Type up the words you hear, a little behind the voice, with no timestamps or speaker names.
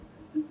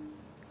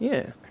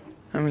Yeah.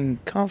 I mean,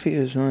 coffee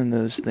is one of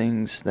those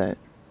things that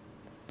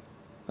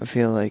I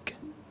feel like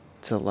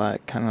it's a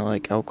lot kind of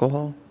like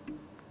alcohol,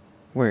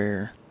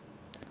 where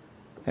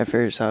at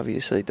first,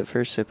 obviously, the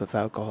first sip of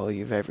alcohol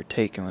you've ever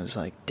taken was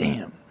like,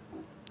 damn,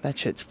 that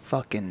shit's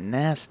fucking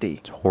nasty.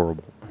 It's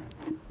horrible.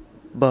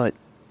 But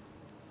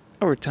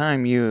over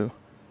time,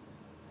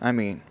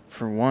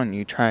 for one,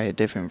 you try a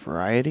different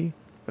variety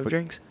of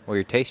drinks. Well,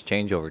 your tastes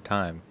change over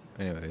time,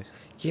 anyways.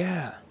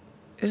 Yeah.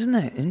 Isn't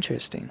that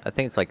interesting? I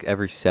think it's like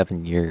every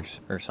 7 years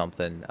or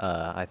something.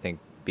 I think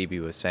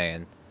BB was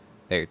saying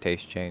that your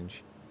tastes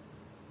change.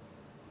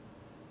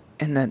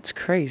 And that's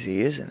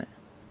crazy, isn't it?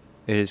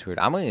 It is weird.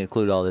 I'm going to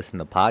include all this in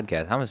the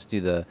podcast. I'm going to do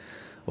the...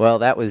 Well,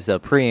 that was a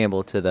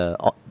preamble to the...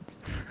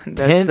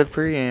 That's the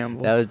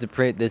preamble. That was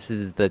This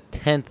is the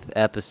 10th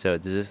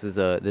episode. So this is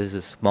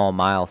a small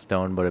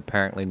milestone, but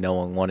apparently no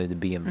one wanted to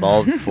be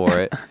involved for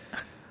it.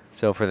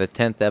 So for the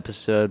 10th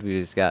episode, we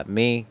just got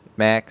me,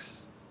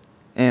 Max,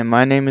 And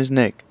my name is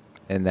Nick.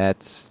 and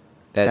that's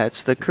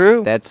the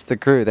crew. That's the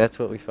crew. That's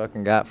what we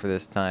fucking got for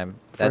this time.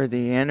 For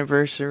the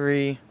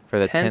anniversary, for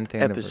the 10th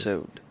 10th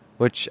episode.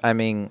 Which, I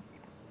mean,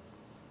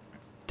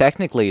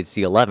 technically it's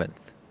the 11th.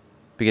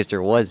 Because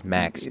there was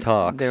Max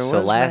Talks. There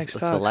was Max Max So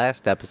Talks.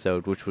 last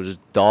episode, which was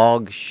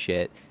dog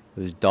shit. It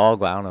was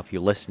dog. I don't know if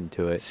you listened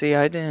to it. See,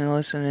 I didn't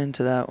listen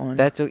into that one.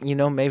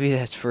 Maybe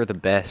that's for the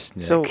best,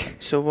 Nick.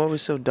 So what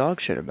was so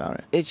dog shit about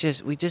it? It's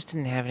just, we just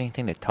didn't have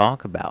anything to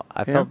talk about.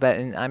 I Yeah. felt bad,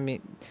 and I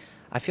mean,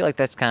 I feel like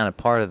that's kind of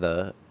part of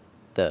the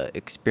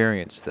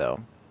experience,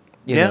 though.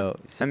 You know,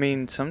 I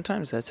mean,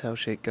 sometimes that's how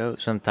shit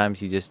goes.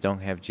 sometimes you just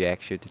don't have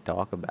jack shit to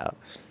talk about.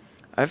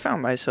 I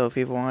found myself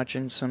even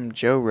watching some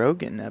Joe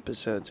Rogan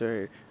episodes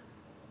where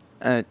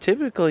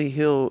typically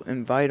he'll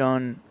invite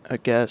on a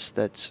guest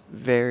that's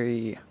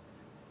very,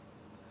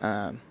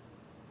 an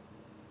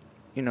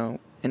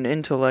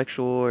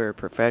intellectual or a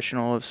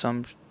professional of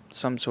some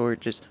sort,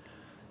 just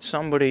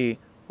somebody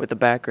with a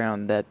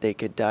background that they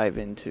could dive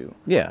into.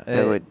 Yeah,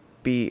 That would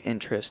be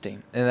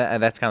interesting.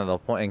 and that's kind of the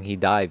point. And he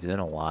dives in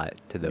a lot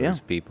to those Yeah.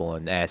 people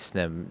and asks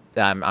them.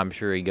 I'm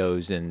sure he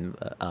goes and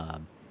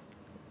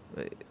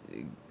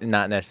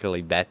not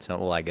necessarily vets them.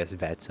 Well, I guess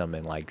vets them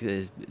and like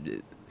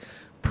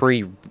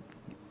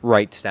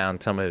writes down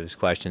some of his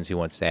questions he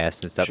wants to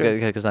ask and stuff. Sure.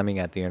 Because I mean,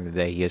 at the end of the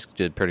day, he is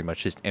pretty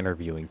much just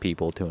interviewing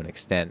people to an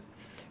extent.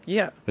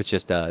 Yeah. It's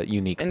just a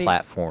unique And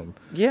platform.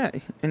 Yeah,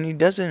 and he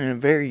does it in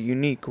very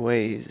unique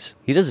ways.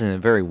 He does it in a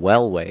very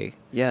well way,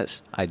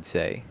 Yes. I'd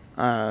say.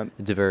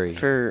 It's a very...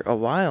 For a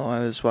while, I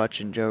was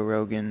watching Joe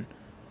Rogan,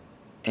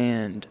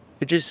 and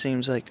it just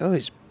seems like, oh,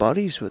 he's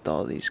buddies with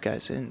all these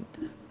guys. And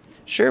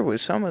sure,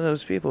 with some of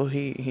those people,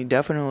 he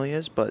definitely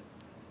is, but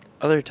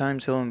other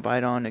times he'll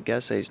invite on a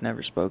guest that he's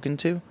never spoken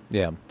to,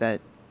 Yeah.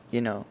 that,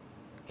 he Nope.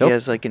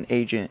 has like an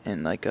agent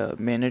and like a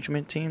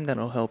management team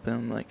that'll help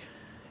him, like,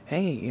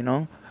 hey,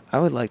 I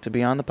would like to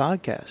be on the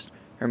podcast.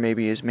 Or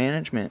maybe his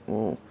management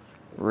will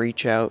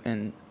reach out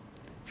and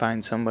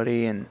find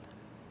somebody, and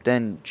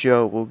then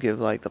Joe will give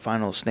like the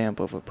final stamp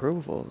of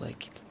approval.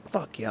 Like,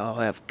 fuck yeah, I'll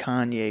have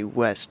Kanye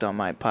West on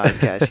my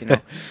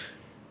podcast,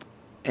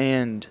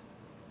 And,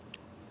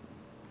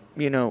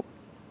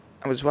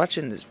 I was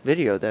watching this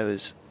video that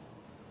was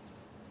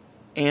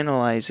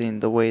analyzing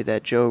the way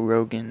that Joe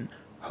Rogan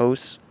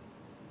hosts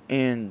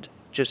and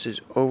just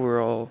his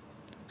overall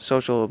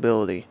social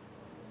ability.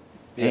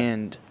 Yeah.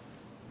 And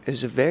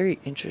it's a very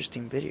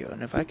interesting video,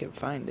 and if I can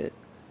find it,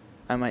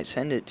 I might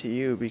send it to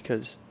you,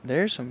 because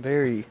there's some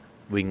very...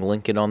 We can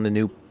link it on the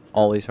new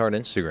Always Hard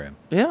Instagram.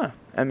 Yeah,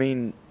 I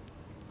mean,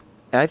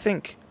 I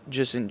think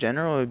just in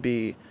general it would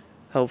be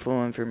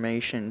helpful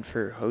information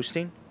for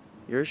hosting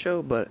your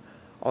show, but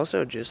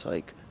also just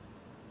like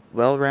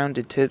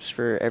well-rounded tips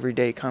for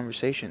everyday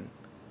conversation,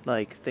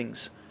 like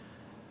things.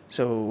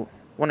 So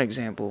one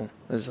example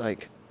is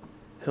like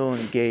he'll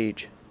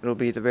engage. It'll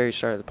be the very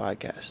start of the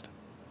podcast.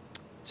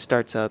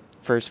 Starts up,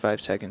 first 5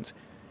 seconds.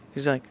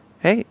 He's like,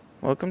 hey,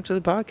 welcome to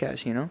the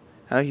podcast,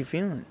 how you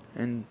feeling?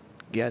 And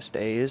guest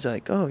A is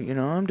like, oh,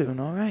 I'm doing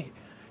all right.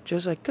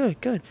 Joe's like,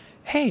 good.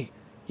 Hey,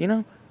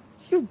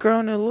 you've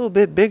grown a little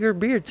bit bigger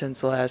beard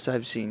since the last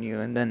I've seen you.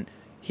 And then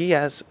he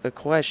asks a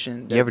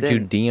question. You ever do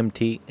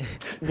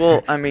DMT?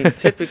 Well, I mean,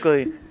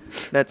 typically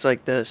that's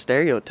like the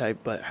stereotype,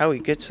 but how he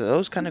gets to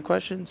those kind of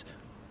questions,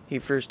 he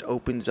first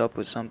opens up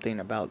with something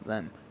about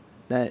them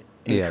that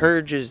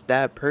encourages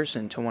that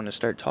person to want to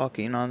start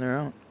talking on their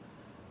own.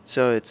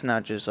 So it's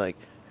not just like,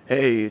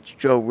 hey, it's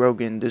Joe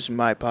Rogan, this is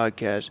my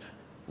podcast,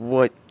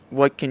 what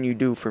can you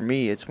do for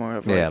me? It's more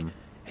of like,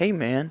 hey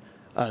man,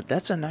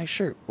 that's a nice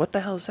shirt, what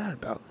the hell is that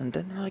about? And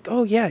then they're like,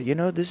 oh yeah,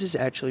 this is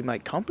actually my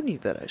company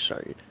that I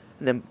started.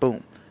 And then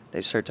boom,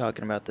 they start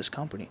talking about this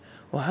company.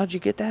 Well, how'd you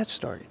get that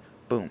started?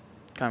 Boom,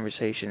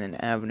 conversation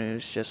and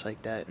avenues just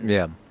like that. And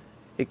Yeah.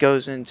 it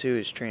goes into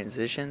his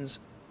transitions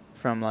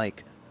from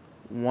like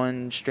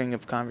one string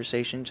of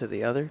conversation to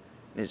the other.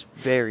 And it's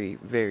very,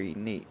 very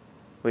neat.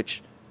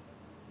 Which,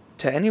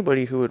 to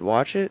anybody who would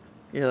watch it,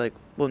 you're like,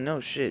 well, no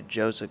shit,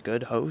 Joe's a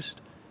good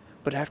host.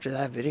 But after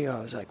that video,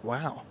 I was like,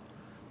 wow,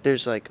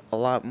 there's like a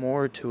lot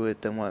more to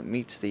it than what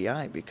meets the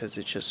eye because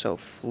it's just so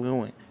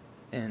fluent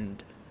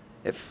and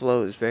it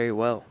flows very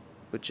well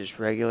with just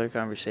regular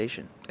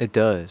conversation. It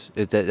does.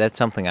 That's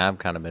something I've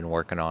kind of been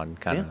working on,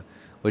 kind of, Yeah.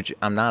 which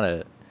I'm not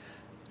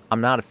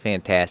a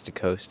fantastic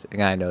host,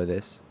 and I know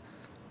this.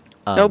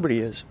 Nobody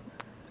is.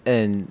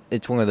 And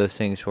it's one of those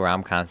things where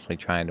I'm constantly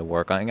trying to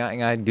work on.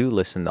 And I do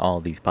listen to all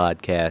these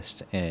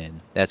podcasts, and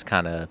that's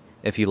kind of,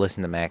 if you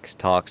listen to Max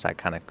Talks, I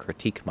kind of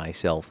critique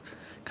myself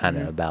kind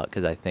of about,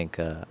 because I think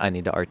I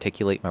need to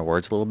articulate my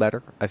words a little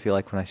better. I feel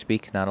like when I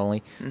speak, not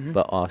only,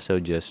 but also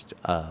just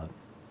on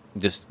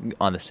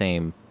the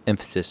same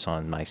emphasis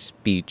on my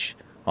speech,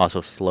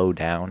 also slow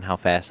down how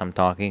fast I'm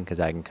talking, because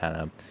I can kind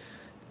of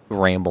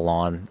ramble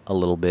on a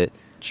little bit.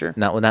 Sure.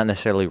 Not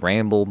necessarily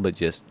ramble, but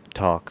just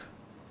talk.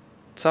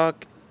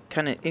 Talk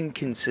kind of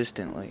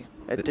inconsistently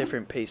at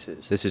different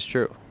paces. This is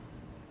true.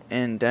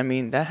 And I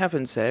mean, that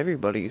happens to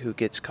everybody who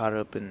gets caught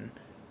up in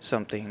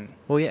something.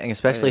 Well, yeah, and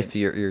especially Right. if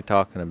you're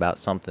talking about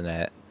something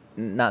that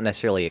not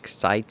necessarily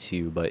excites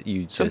you, but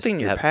you just Something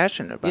you're have,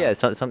 passionate about. yeah,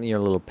 something you're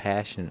a little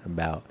passionate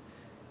about.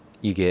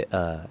 You get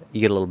a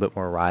little bit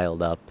more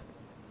riled up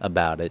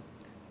about it,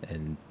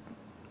 and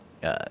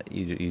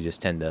you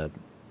just tend to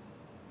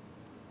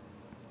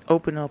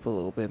Open up a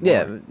little bit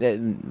more. A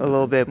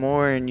little bit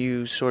more, and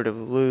you sort of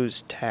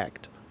lose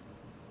tact.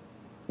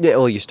 yeah.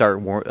 Well, you start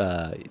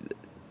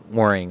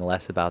worrying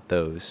less about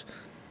those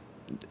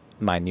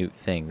minute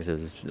things.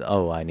 As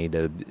I need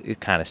to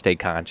kind of stay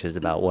conscious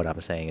about what I'm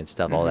saying and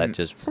stuff. All that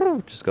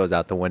just goes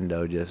out the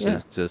window.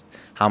 Just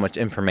how much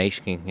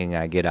information can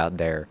I get out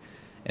there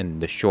in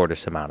the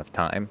shortest amount of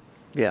time?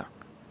 Yeah.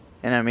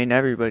 And I mean,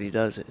 everybody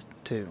does it,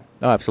 too.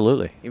 Oh,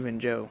 absolutely. Even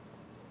Joe.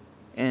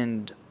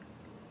 And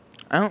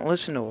I don't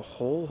listen to a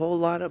whole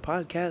lot of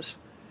podcasts,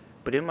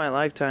 but in my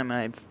lifetime,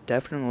 I've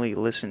definitely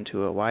listened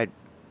to a wide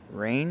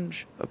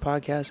range of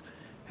podcasts.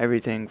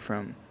 Everything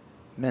from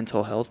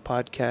mental health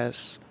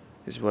podcasts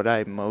is what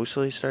I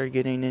mostly started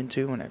getting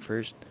into when I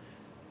first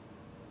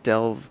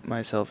delved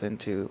myself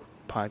into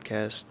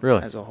podcasts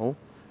Really? as a whole.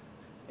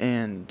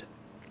 And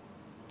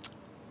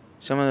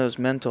some of those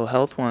mental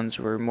health ones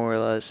were more or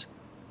less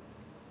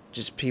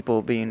just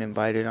people being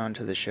invited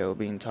onto the show,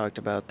 being talked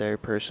about their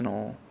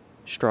personal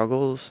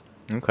struggles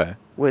Okay.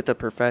 with a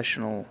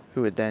professional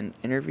who would then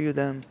interview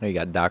them. You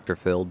got Dr.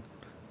 Phil.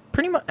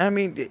 Pretty much, I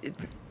mean,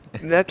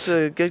 that's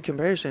a good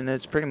comparison.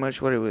 That's pretty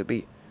much what it would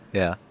be.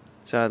 Yeah.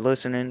 So I'd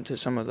listen into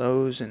some of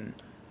those and,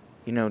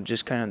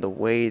 just kind of the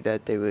way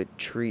that they would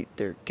treat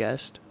their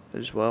guest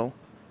as well.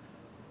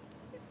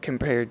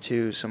 Compared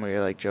to somebody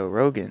like Joe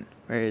Rogan,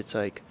 where it's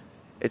like,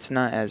 it's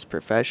not as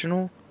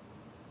professional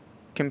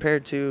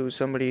compared to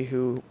somebody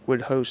who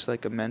would host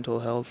like a mental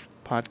health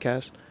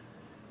podcast.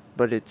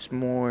 But it's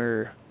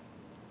more,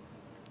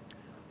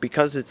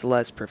 because it's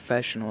less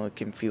professional, it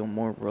can feel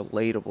more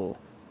relatable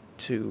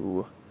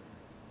to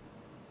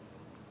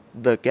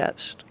the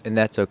guest. And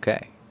that's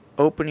okay.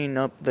 Opening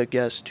up the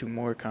guest to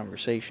more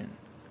conversation.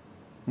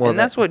 Well, and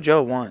that's what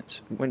Joe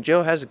wants. When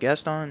Joe has a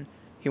guest on,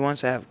 he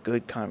wants to have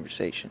good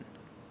conversation.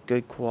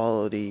 Good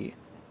quality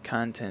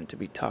content to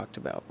be talked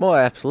about. Well,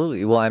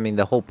 absolutely. Well, I mean,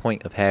 the whole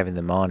point of having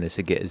them on is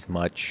to get as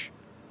much,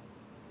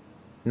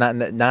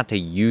 not to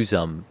use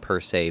them per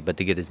se, but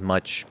to get as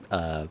much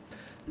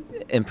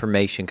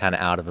information kind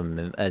of out of them,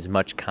 and as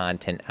much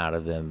content out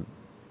of them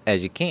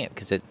as you can,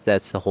 because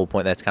that's the whole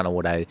point. That's kind of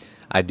what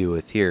I do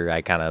with here.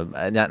 I kind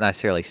of not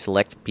necessarily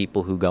select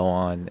people who go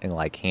on and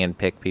like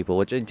handpick people,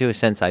 which to a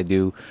sense I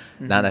do,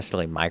 not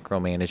necessarily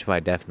micromanage, but I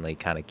definitely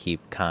kind of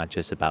keep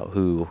conscious about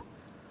who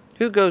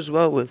goes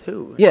well with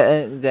who. Yeah,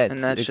 and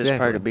that's just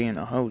part of being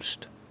a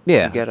host.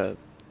 Yeah. You gotta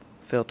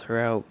filter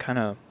out kind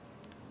of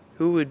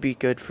who would be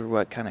good for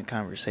what kind of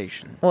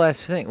conversation. Well,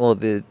 that's the thing. Well,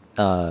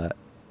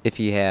 if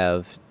you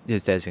have,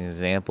 just as an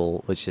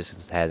example, which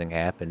just hasn't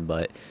happened,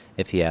 but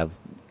if you have,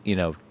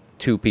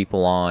 two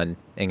people on,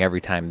 and every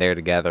time they're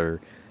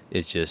together,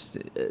 it's just,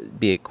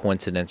 be it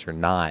coincidence or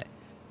not,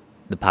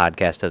 the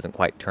podcast doesn't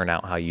quite turn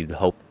out how you'd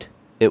hoped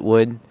it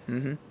would.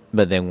 Mm-hmm.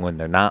 But then when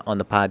they're not on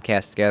the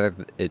podcast together,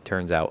 it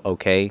turns out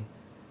okay,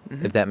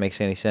 if that makes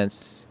any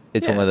sense.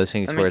 It's one of those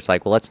things where it's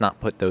like, well, let's not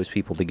put those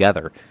people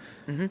together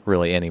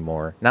really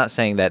anymore. Not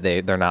saying that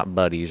they're not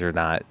buddies or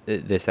not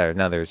this, that, or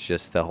another. It's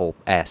just the whole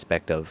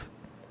aspect of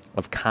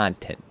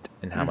content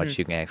and how much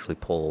you can actually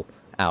pull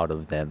out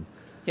of them.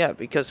 Yeah,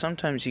 because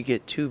sometimes you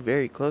get two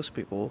very close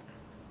people,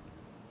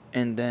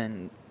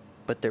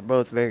 but they're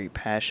both very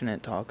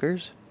passionate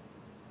talkers,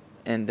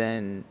 and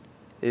then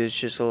it's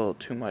just a little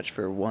too much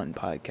for one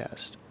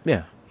podcast.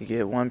 Yeah. You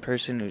get one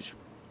person who's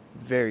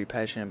very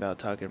passionate about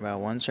talking about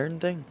one certain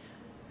thing,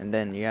 and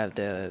then you have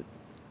the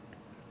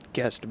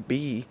guest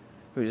B,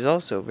 who's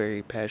also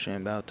very passionate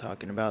about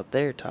talking about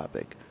their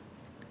topic.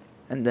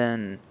 And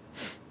then,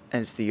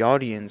 as the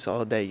audience,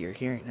 all day you're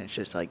hearing, it's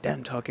just like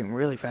them talking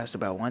really fast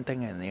about one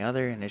thing and the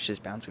other, and it's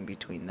just bouncing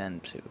between them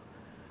two,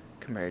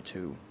 compared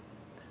to,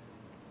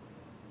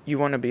 you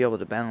want to be able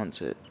to balance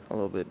it a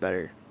little bit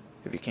better.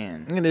 if you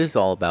can. It is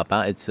all about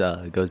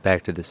it goes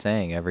back to the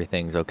saying,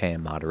 everything's okay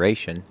in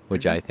moderation,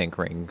 which Mm-hmm. I think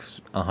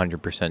rings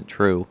 100%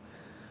 true,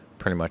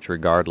 pretty much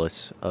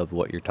regardless of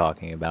what you're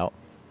talking about.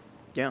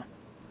 Yeah,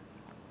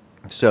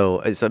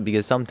 So,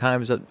 because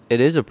sometimes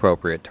it is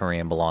appropriate to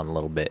ramble on a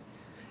little bit,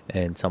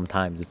 and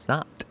sometimes it's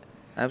not.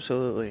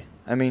 absolutely.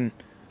 I mean,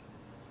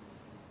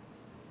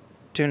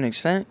 to an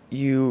extent,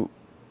 you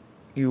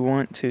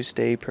want to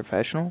stay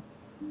professional,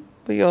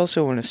 but you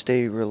also want to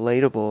stay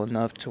relatable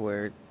enough to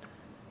where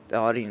the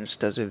audience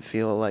doesn't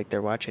feel like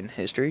they're watching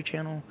History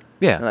Channel,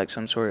 Yeah. or like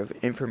some sort of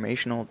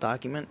informational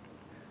document.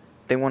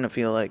 They want to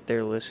feel like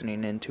they're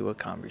listening into a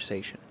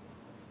conversation.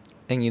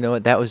 And you know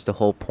what? That was the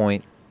whole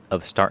point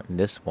of starting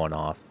this one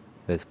off,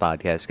 this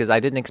podcast, because I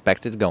didn't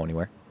expect it to go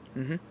anywhere.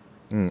 Mm-hmm.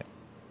 And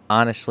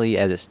honestly,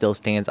 as it still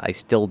stands, I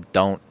still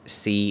don't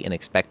see and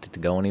expect it to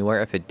go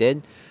anywhere. If it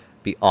did,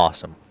 be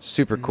awesome.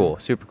 Super Mm-hmm. cool.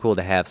 Super cool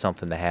to have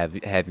something to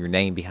have your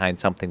name behind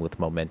something with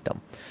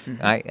momentum.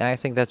 Mm-hmm. I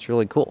think that's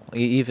really cool.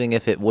 Even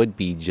if it would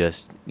be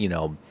just,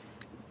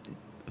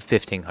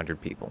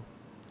 1,500 people.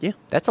 Yeah.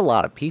 That's a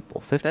lot of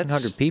people.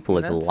 1,500 people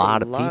is a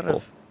lot of people.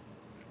 Of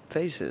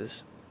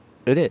faces.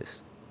 It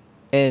is.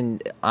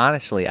 And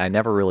honestly, I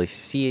never really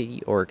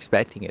see or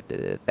expecting it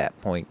at that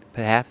point.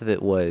 Half of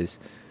it was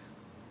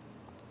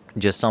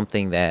just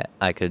something that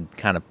I could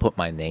kind of put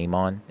my name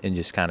on and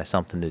just kind of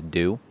something to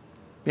do.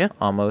 Yeah.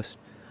 Almost.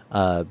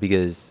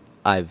 Because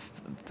I've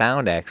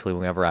found actually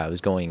whenever I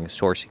was going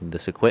sourcing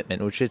this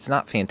equipment, which it's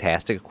not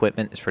fantastic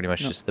equipment, it's pretty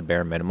much No. just the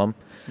bare minimum,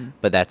 Mhm.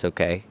 but that's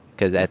okay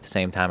because at the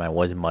same time I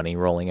was money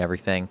rolling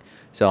everything.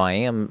 So I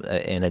am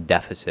in a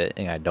deficit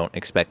and I don't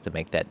expect to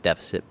make that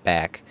deficit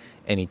back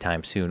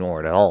anytime soon or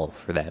at all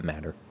for that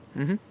matter.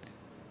 Mm-hmm.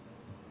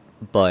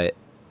 But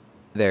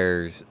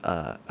there's,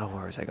 where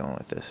was I going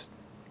with this?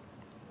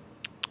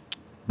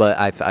 But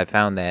I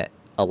found that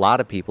a lot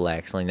of people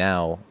actually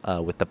now,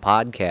 with the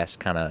podcast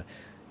kind of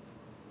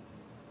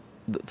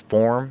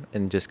form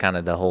and just kind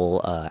of the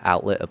whole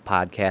outlet of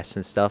podcasts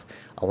and stuff,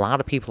 a lot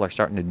of people are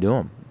starting to do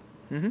them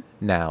Mm-hmm.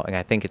 now. And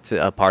I think it's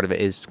a part of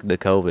it is the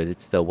COVID.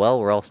 It's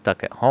we're all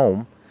stuck at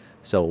home.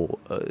 So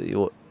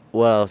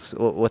what else?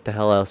 What the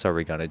hell else are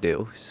we going to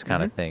do? This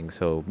kind of thing.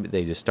 So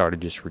they just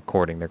started just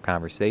recording their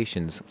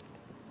conversations.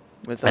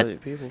 With And- other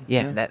people.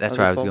 Yeah, that's other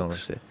where I was going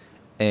folks. with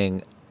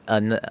it.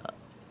 And a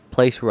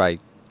place where I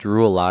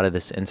drew a lot of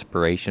this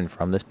inspiration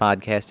from this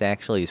podcast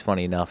actually is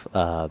funny enough.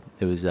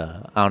 It was I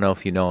don't know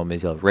if you know him.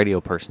 He's a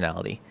radio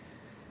personality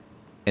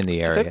in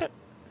the I think area.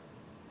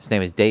 His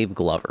name is Dave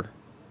Glover.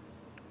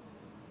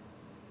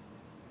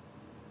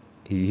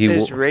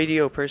 is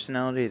radio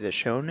personality the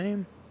show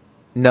name?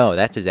 No,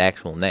 that's his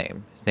actual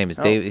name. His name is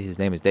Oh. Dave. His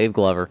name is Dave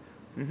Glover,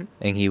 Mm-hmm.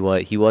 and he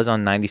was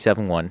on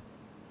 97.1.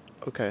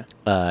 Okay.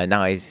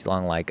 Now he's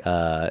on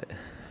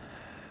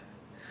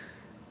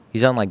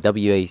he's on like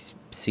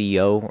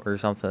WACO or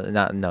something.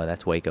 No,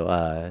 that's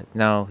Waco.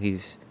 No,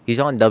 he's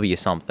on W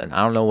something.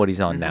 I don't know what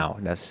he's on Mhm. now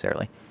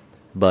necessarily,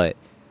 but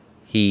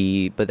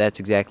that's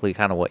exactly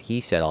kind of what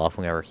he set off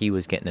whenever he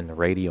was getting in the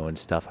radio and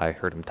stuff. I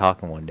heard him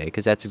talking one day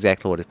because that's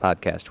exactly what his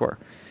podcasts were.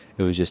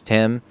 It was just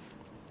him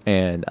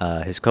and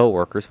his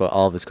coworkers, but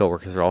all of his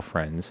coworkers are all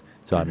friends.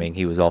 So I Mhm. mean,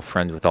 he was all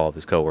friends with all of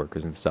his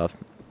coworkers and stuff.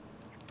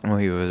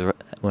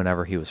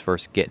 Whenever he was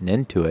first getting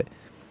into it,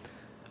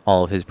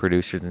 all of his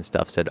producers and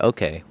stuff said,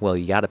 okay, well,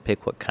 you got to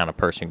pick what kind of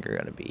person you're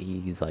going to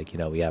be. He's like,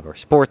 we have our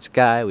sports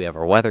guy, we have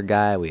our weather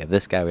guy, we have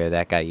this guy, we have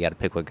that guy. You got to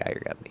pick what guy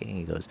you're going to be. And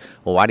he goes,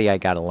 well, why do I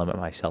got to limit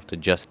myself to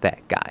just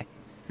that guy?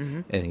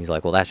 Mm-hmm. And he's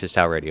like, well, that's just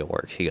how radio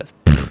works. He goes,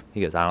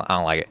 I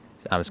don't like it.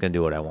 I'm just going to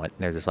do what I want. And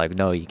they're just like,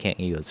 no, you can't.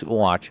 He goes,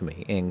 watch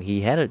me. And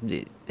he had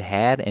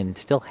and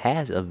still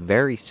has a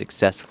very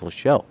successful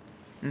show.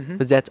 Mm-hmm.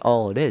 Because that's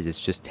all it is.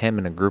 It's just him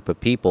and a group of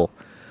people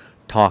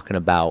talking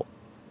about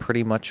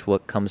pretty much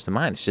what comes to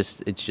mind.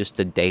 It's just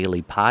a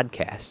daily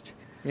podcast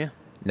Yeah.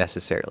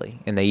 necessarily.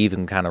 And they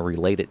even kind of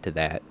relate it to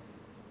that.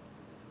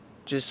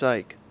 Just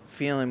like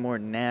feeling more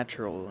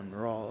natural and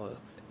raw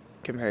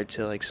compared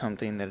to like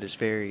something that is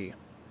very,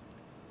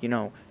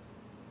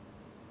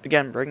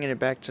 again, bringing it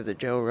back to the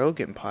Joe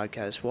Rogan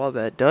podcast, while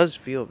that does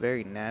feel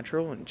very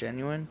natural and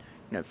genuine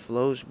and it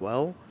flows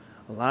well,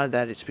 a lot of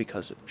that is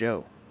because of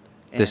Joe.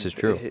 This is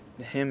true.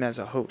 Him as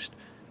a host.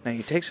 Now,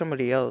 you take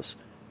somebody else,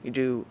 you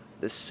do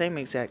the same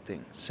exact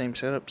thing, same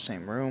setup,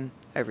 same room,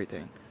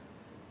 everything,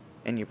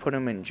 and you put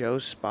him in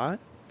Joe's spot,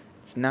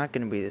 it's not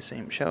going to be the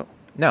same show.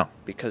 No.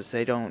 Because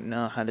they don't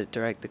know how to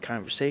direct the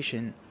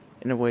conversation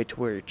in a way to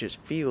where it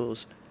just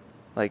feels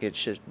like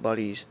it's just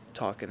buddies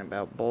talking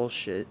about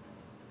bullshit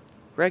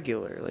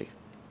regularly.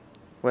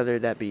 Whether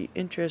that be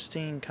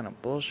interesting, kind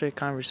of bullshit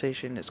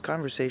conversation, it's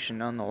conversation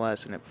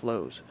nonetheless and it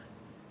flows.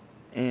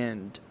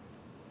 And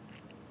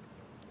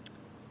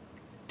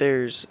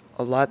there's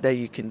a lot that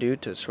you can do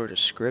to sort of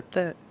script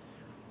that.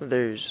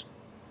 There's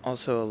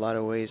also a lot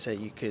of ways that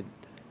you could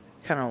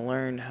kind of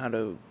learn how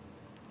to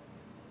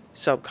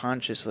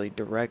subconsciously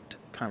direct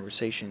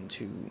conversation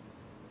to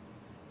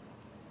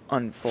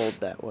unfold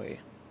that way,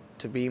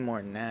 to be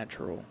more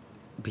natural.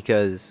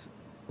 Because,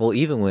 well,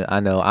 even when I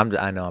know I'm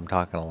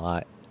talking a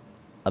lot,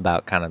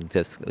 about kind of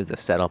just the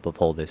setup of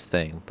whole this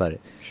thing. But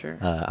Sure.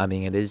 I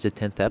mean, it is the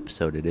 10th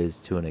episode. It is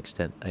to an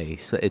extent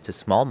it's a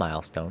small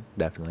milestone,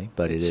 definitely,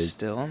 but It's it is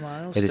still a it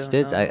milestone, is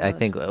still. I nonetheless.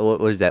 think what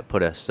does that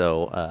put us?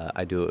 So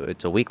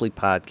it's a weekly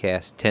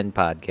podcast, 10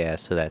 podcasts.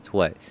 So that's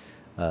what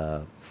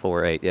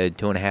for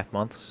 2.5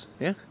 months.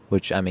 Yeah.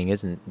 Which I mean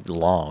isn't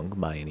long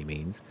by any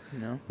means,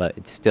 No. but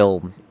it's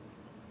still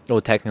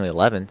technically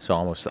 11. So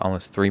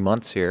almost 3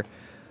 months here.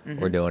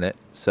 We're Mhm. doing it.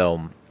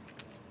 So,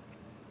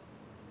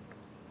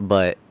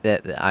 but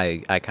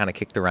I kind of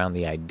kicked around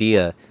the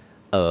idea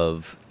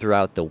of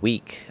throughout the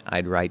week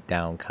I'd write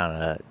down kind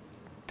of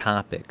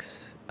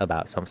topics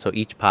about some. So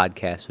each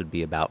podcast would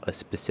be about a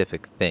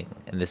specific thing,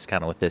 and this is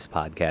kind of with this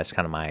podcast,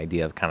 kind of my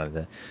idea of kind of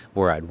the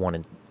where I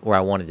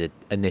wanted to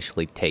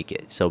initially take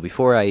it. So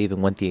before I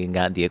even went and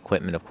got the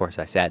equipment, of course,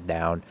 I sat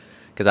down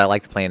because I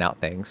like to plan out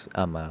things.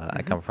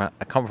 I come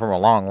from a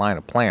long line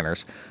of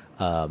planners.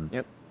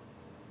 Yep.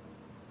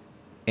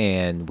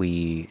 And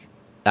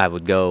I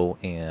would go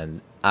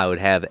and I would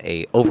have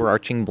a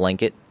overarching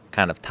blanket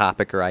kind of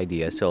topic or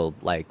idea. So,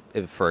 like,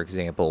 if, for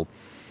example,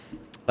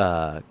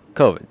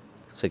 COVID.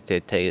 So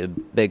take a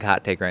big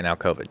hot take right now,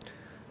 COVID.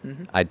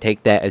 Mhm. I'd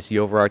take that as the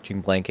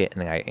overarching blanket,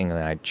 and then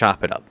I'd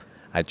chop it up.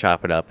 I'd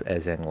chop it up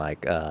as in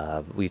like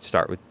we'd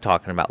start with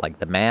talking about like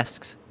the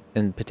masks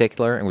in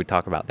particular, and we'd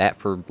talk about that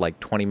for like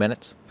 20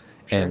 minutes,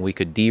 Sure. and we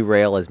could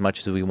derail as much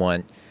as we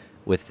want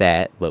with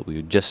that, but we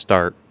would just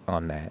start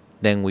on that.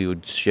 Then we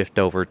would shift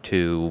over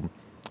to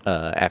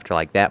after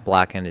like that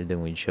block ended,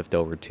 then we'd shift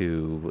over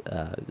to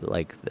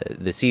like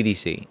the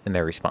CDC and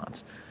their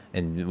response.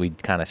 And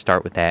we'd kind of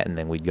start with that, and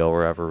then we'd go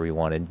wherever we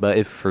wanted. But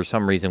if for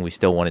some reason we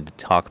still wanted to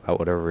talk about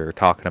whatever we were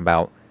talking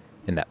about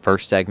in that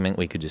first segment,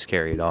 we could just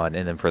carry it on.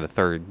 And then for the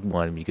third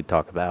one, you could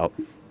talk about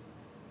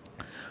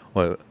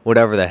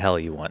whatever the hell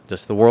you want.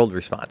 Just the world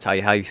response, how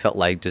you felt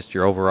like, just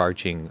your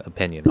overarching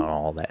opinion on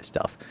all that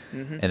stuff.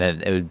 Mhm. And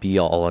then it would be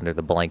all under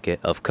the blanket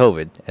of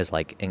COVID as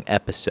like an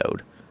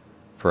episode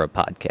for a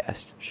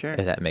podcast. Sure.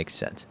 If that makes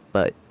sense.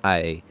 But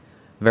I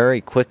very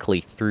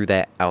quickly threw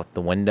that out the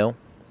window.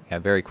 I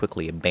very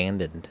quickly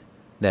abandoned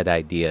that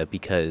idea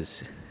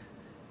because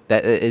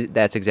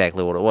that's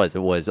exactly what it was.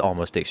 It was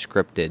almost a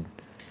scripted.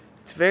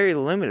 It's very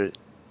limited.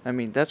 I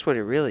mean, that's what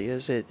it really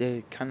is.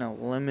 It kind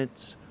of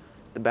limits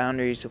the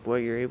boundaries of what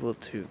you're able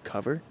to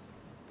cover.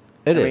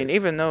 I mean,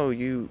 even though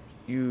you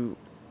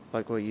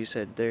like what you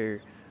said,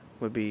 there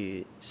would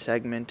be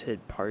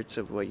segmented parts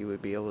of what you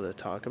would be able to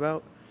talk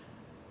about.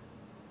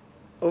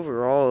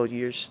 Overall,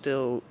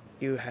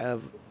 you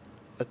have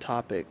a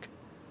topic,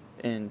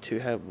 and to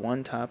have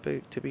one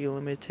topic to be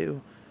limited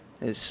to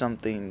is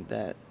something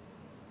that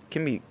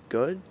can be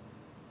good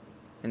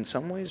in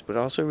some ways, but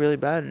also really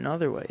bad in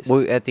other ways.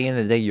 Well, at the end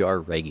of the day, you are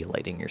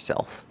regulating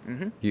yourself.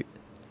 Mm-hmm.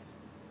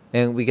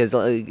 And because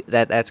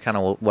that's kind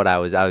of what I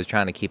was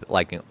trying to keep it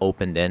like an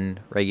open-end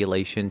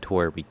regulation to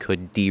where we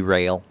could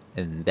derail,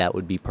 and that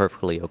would be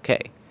perfectly okay.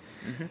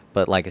 Mm-hmm.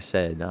 But like I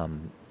said,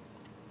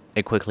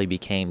 it quickly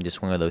became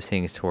just one of those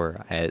things to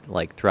where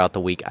like throughout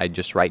the week, I'd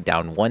just write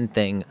down one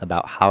thing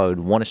about how I would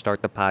want to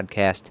start the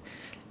podcast,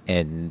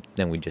 and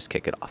then we just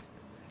kick it off.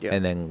 Yeah.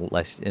 And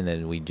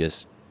then we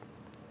just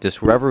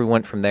wherever we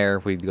went from there,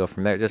 we'd go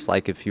from there. Just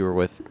like if you were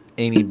with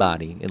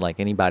anybody, and like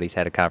anybody's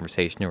had a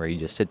conversation where you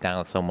just sit down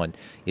with someone,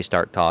 you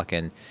start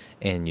talking,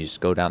 and you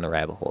just go down the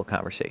rabbit hole of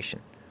conversation.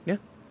 Yeah.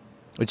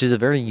 Which is a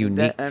very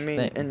unique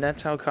thing. And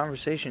that's how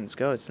conversations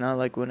go. It's not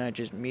like when I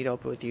just meet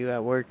up with you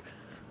at work.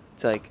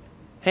 It's like,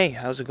 hey,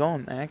 how's it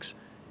going, Max?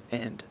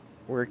 And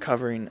we're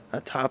covering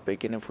a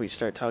topic, and if we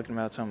start talking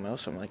about something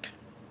else, I'm like,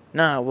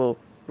 nah, well,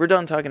 we're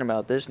done talking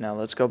about this now.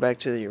 Let's go back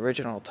to the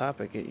original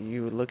topic.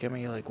 You would look at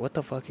me like, what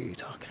the fuck are you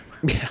talking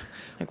about? Yeah.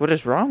 Like, what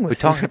is wrong with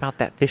We're talking you? about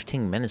that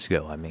 15 minutes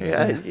ago. I mean,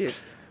 Yeah,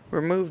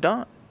 we're moved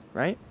on,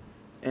 right?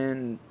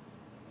 And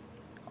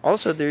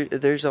also,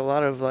 there's a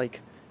lot of,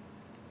 like,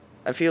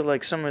 I feel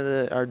like some of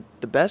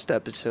the best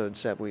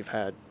episodes that we've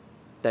had,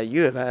 that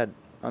you have had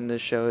on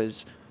this show,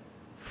 is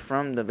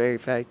from the very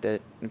fact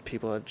that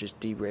people have just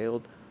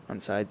derailed on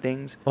side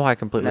things. Oh, I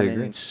completely and that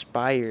agree.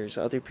 inspires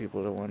other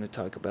people to want to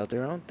talk about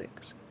their own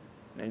things.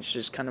 And it's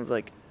just kind of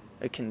like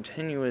a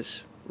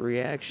continuous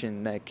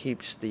reaction that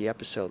keeps the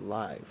episode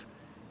live,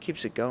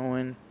 keeps it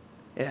going.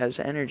 It has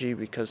energy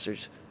because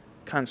there's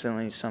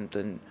constantly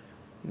something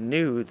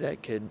new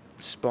that could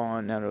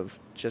spawn out of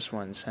just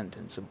one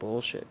sentence of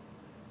bullshit.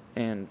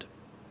 And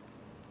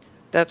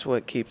that's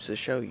what keeps the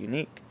show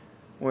unique.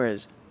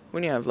 Whereas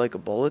when you have like a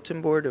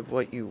bulletin board of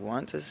what you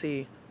want to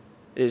see,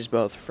 it is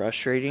both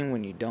frustrating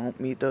when you don't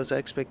meet those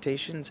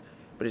expectations,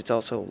 but it's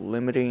also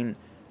limiting,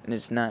 and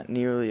it's not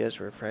nearly as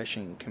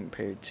refreshing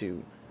compared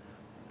to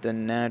the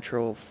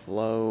natural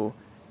flow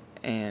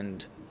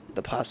and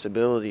the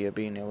possibility of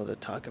being able to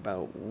talk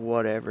about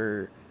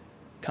whatever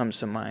comes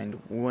to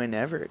mind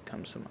whenever it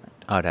comes to mind.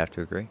 I'd have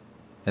to agree.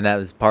 And that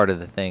was part of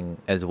the thing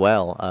as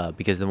well,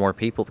 because the more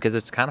people, because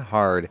it's kind of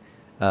hard,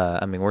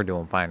 I mean, we're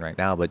doing fine right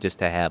now, but just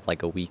to have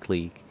like a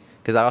weekly,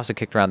 because I also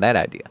kicked around that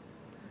idea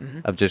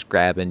of just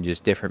grabbing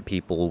just different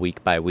people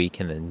week by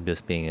week and then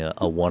just being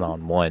a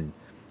one-on-one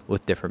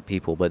with different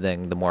people. But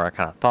then the more I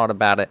kind of thought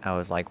about it, I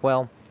was like,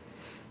 well,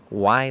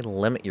 why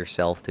limit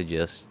yourself to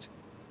just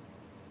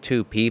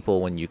two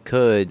people when you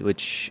could,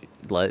 which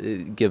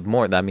give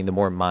more. I mean, the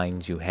more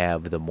minds you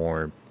have, the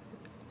more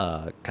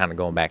kind of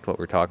going back to what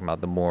we are talking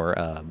about, the more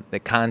the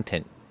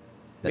content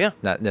that Yeah.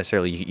 not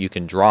necessarily you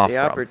can draw The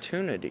from.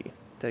 opportunity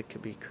that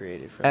could be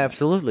created from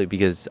Absolutely,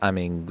 because I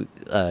mean,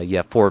 you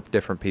have four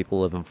different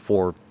people living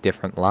four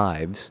different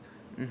lives,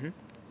 Mm-hmm.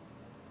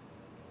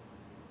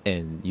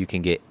 and you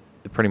can get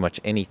pretty much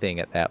anything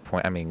at that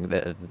point. I mean,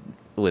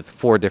 with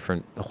four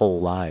different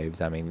whole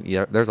lives, I mean,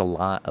 there's a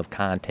lot of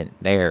content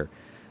there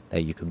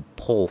that you can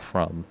pull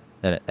from.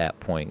 Then at that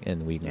point,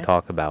 and we can Yeah.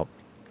 talk about.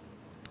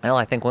 Well,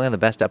 I think one of the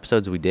best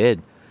episodes we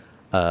did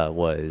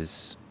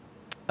was,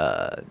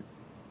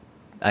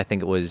 I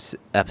think it was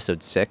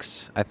episode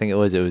 6. I think it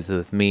was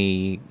with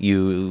me,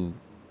 you,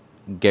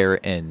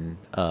 Garrett, and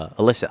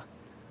Alyssa.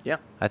 Yeah.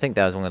 I think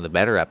that was one of the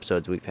better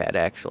episodes we've had,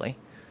 actually.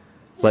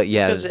 But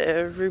yeah, Because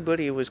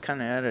everybody was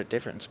kind of at a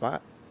different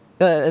spot.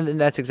 and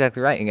that's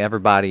exactly right. And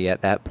everybody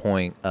at that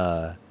point,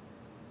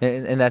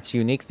 and that's the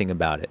unique thing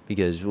about it,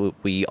 because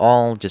we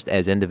all, just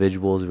as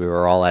individuals, we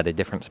were all at a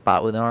different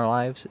spot within our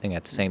lives, and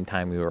at the same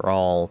time, we were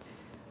all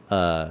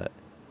not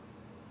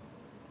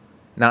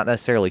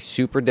necessarily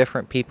super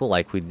different people.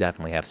 Like, we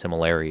definitely have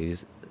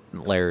similarities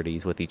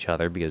with each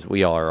other because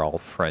we are all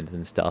friends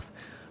and stuff.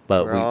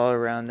 But We're all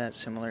around that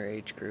similar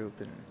age group,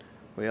 and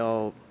we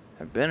all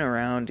have been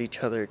around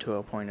each other to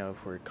a point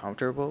of we're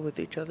comfortable with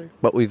each other.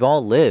 But we've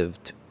all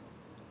lived,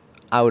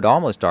 I would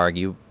almost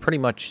argue, pretty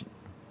much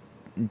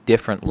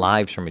different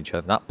lives from each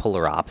other, not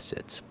polar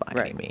opposites by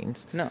any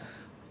means. No.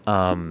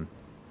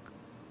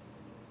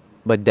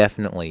 But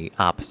definitely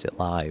opposite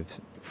lives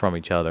from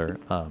each other.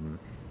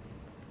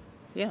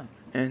 Yeah,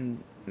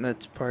 and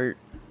that's part.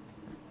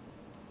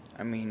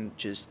 I mean,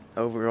 just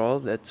overall,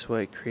 that's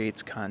what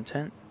creates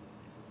content.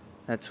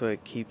 That's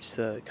what keeps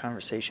the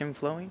conversation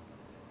flowing,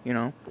 you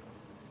know?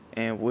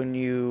 And when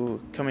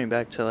you, coming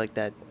back to like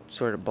that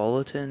sort of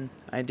bulletin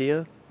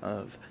idea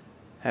of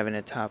having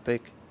a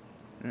topic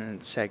and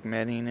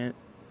segmenting it,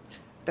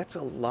 that's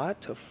a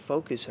lot to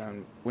focus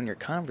on when you're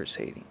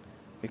conversating.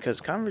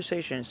 Because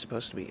conversation is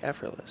supposed to be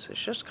effortless.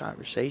 It's just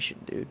conversation,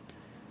 dude.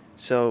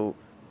 So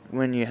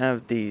when you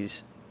have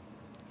these,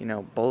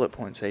 bullet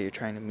points that you're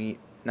trying to meet,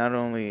 not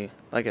only,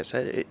 like I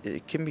said,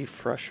 it can be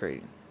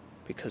frustrating.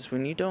 Because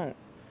when you don't,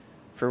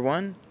 for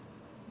one,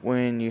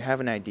 when you have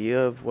an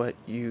idea of what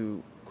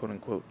you, quote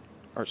unquote,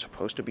 are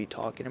supposed to be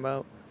talking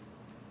about,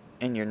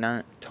 and you're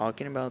not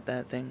talking about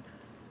that thing,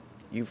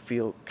 you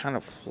feel kind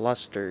of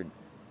flustered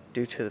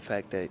due to the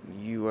fact that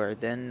you are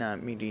then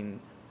not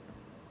meeting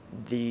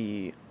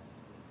the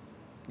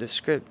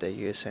script that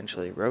you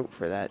essentially wrote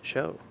for that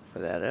show, for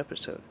that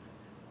episode.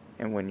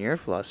 And when you're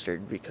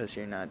flustered because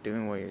you're not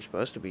doing what you're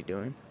supposed to be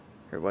doing,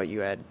 or what you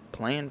had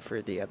planned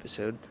for the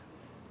episode,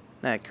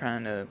 that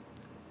kind of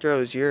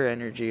throws your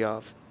energy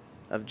off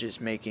of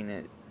just making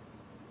it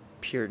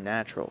pure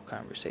natural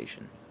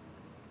conversation.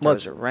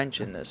 Throws a wrench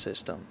in the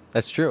system.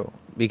 That's true,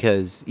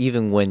 because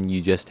even when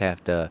you just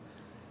have to,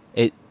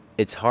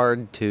 it's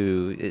hard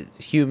to,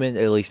 human,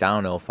 at least I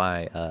don't know if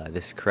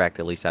this is correct,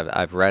 at least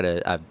I've read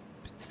it, I've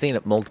seen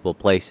it multiple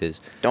places.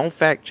 Don't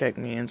fact check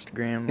me,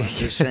 Instagram, I'm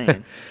just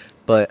saying.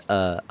 But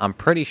I'm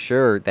pretty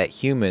sure that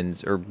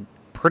humans are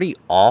pretty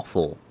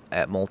awful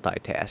at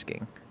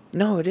multitasking.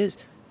 No, it is.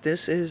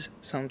 This is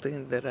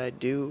something that I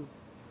do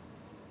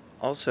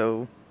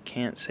also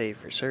can't say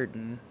for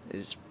certain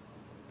is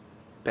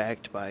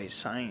backed by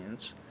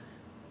science,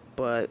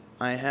 but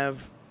I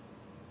have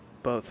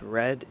both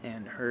read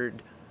and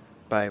heard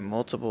by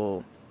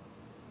multiple,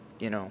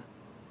 I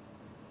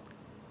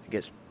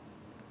guess,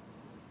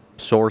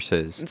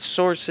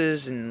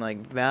 sources and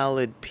like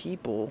valid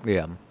people.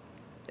 Yeah.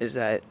 Is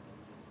that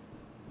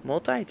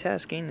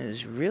multitasking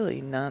is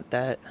really not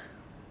that,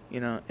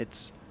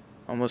 it's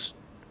almost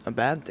a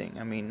bad thing.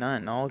 I mean,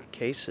 not in all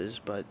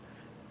cases, but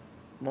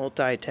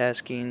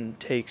multitasking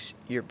takes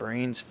your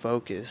brain's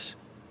focus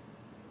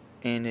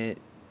and it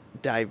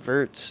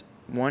diverts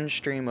one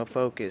stream of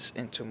focus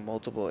into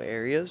multiple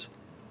areas.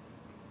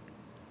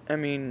 I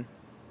mean,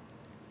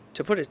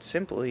 to put it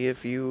simply,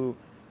 if you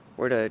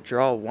were to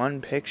draw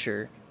one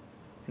picture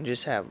and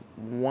just have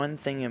one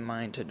thing in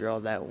mind to draw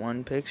that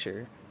one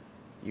picture,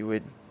 you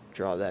would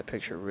draw that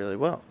picture really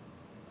well.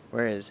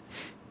 Whereas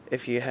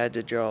if you had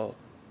to draw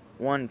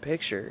one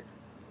picture,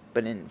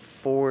 but in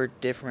 4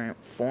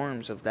 different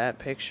forms of that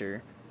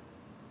picture,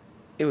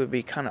 it would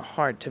be kind of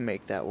hard to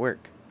make that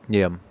work.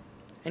 Yeah.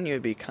 And you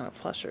would be kind of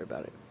flustered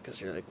about it because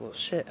you're like, well,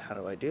 shit, how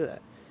do I do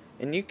that?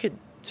 And you could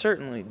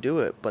certainly do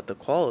it, but the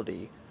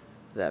quality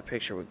of that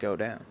picture would go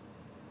down.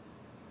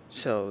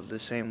 So the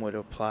same would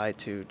apply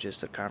to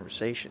just a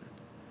conversation.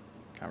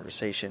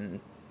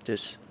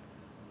 Just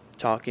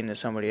talking to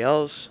somebody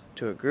else,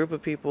 to a group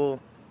of people.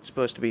 It's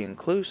supposed to be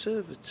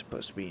inclusive. It's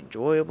supposed to be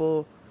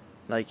enjoyable.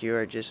 Like you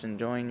are just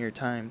enjoying your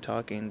time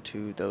talking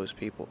to those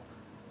people.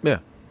 Yeah.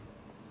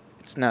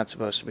 It's not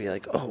supposed to be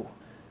like,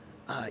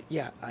 I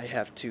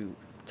have to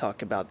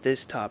talk about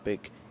this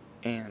topic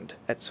And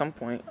at some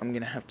point, I'm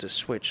going to have to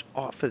switch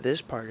off of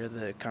this part of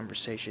the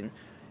conversation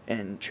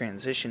and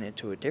transition it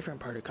to a different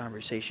part of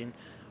conversation,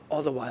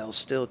 all the while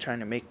still trying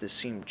to make this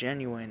seem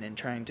genuine and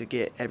trying to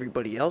get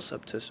everybody else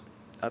up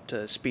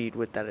to speed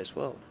with that as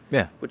well.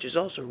 Yeah. Which is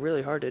also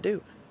really hard to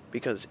do,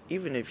 because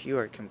even if you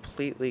are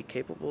completely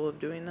capable of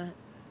doing that,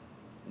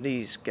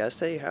 these guests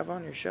that you have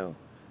on your show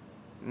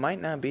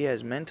might not be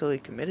as mentally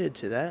committed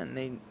to that, and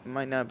they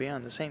might not be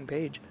on the same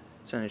page.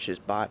 So it's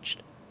just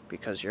botched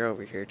because you're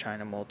over here trying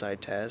to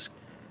multitask,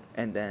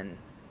 and then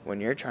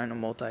when you're trying to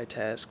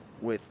multitask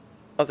with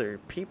other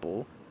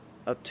people,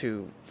 up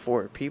to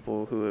 4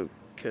 people who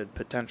could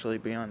potentially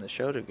be on the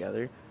show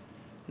together,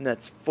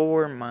 that's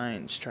 4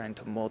 minds trying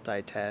to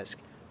multitask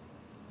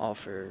all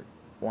for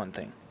one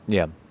thing.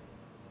 Yeah.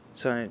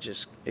 So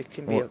it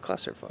can be a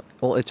clusterfuck.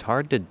 Well, it's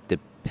hard to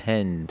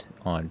depend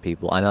on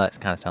people. I know that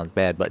kind of sounds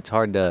bad, but it's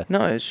hard to...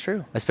 No, it's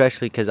true.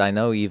 Especially because I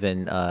know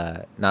even,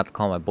 not to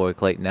call my boy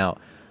Clayton out,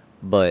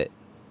 but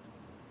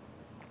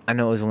I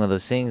know it was one of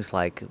those things,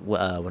 like,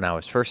 when I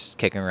was first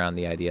kicking around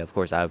the idea, of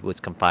course, I was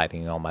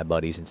confiding in all my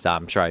buddies and stuff.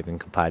 I'm sure I even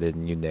confided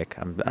in you, Nick.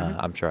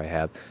 I'm sure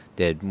I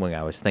did when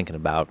I was thinking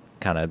about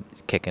kind of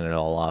kicking it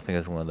all off. I think it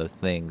was one of those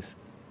things.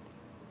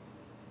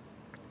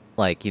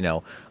 Like,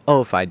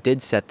 if I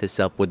did set this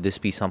up, would this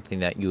be something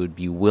that you would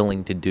be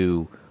willing to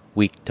do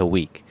week to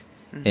week?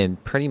 Mm-hmm.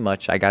 And pretty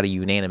much I got a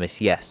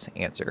unanimous yes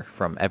answer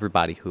from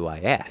everybody who I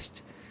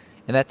asked.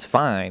 And that's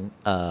fine.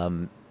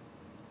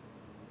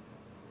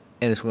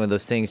 And it's one of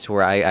those things to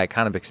where I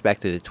kind of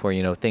expected it to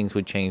where, things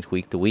would change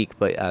week to week.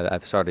 But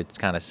I've started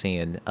kind of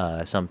seeing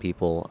some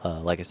people,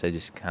 like I said,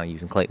 just kind of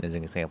using Clayton as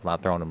an example,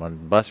 not throwing him under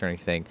the bus or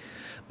anything.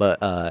 But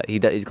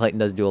Clayton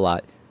does do a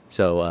lot.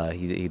 So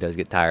he does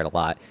get tired a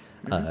lot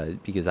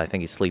because I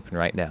think he's sleeping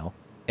right now.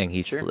 And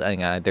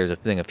there's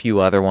a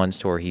few other ones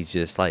to where he's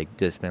just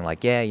been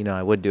like, yeah,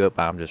 I would do it,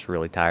 but I'm just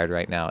really tired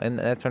right now. And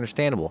that's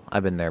understandable.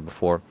 I've been there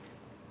before.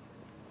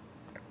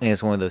 And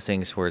it's one of those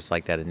things where it's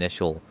like that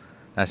initial...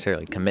 not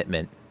necessarily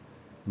commitment,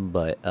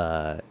 but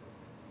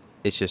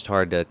it's just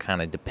hard to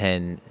kind of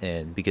depend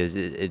in, because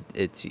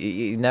it's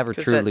you never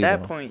truly... Because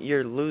at that point,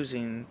 you're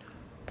losing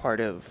part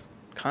of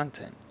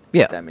content.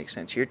 Yeah. If that makes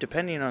sense. You're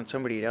depending on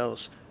somebody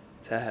else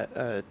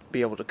to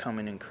be able to come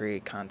in and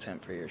create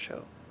content for your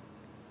show.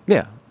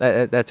 Yeah,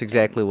 that's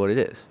exactly what it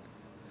is.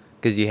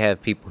 Because you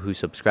have people who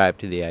subscribe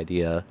to the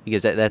idea,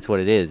 because that's what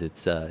it is.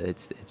 It's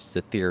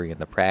the theory and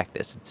the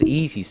practice. It's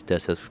easy to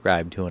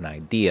subscribe to an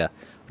idea,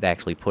 but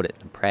actually put it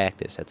in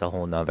practice, that's a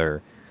whole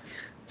nother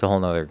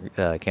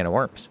can of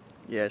worms.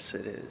 Yes,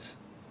 it is.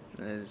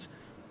 It is.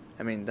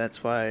 I mean,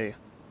 that's why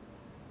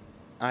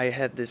I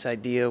had this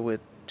idea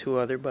with 2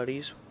 other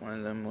buddies. One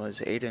of them was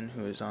Aiden,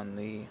 who was on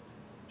the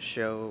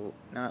show,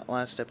 not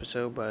last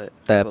episode, but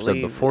the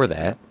episode before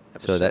that.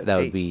 So that 8.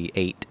 would be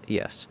 8,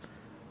 yes.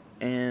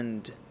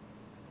 And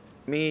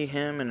me,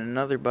 him, and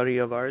another buddy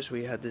of ours,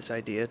 we had this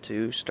idea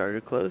to start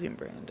a clothing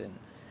brand, and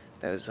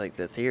that was like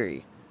the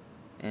theory.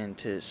 And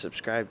to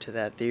subscribe to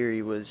that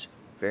theory was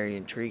very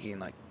intriguing.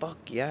 Like, fuck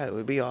yeah, it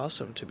would be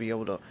awesome to be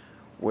able to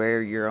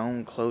wear your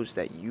own clothes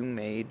that you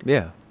made.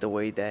 Yeah. The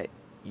way that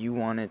you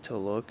want it to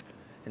look.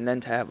 And then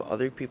to have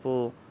other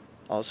people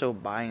also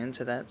buy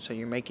into that. So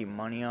you're making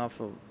money off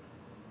of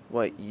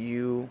what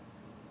you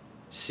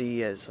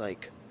see as,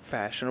 like,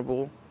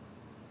 fashionable.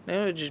 It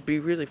would just be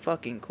really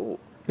fucking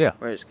cool. Yeah.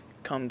 Whereas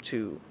come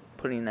to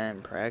putting that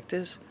in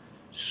practice...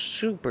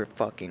 super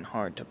fucking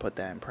hard to put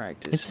that in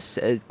practice.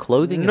 It's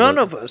clothing. None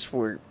of us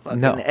were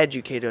fucking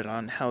educated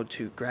on how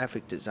to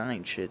graphic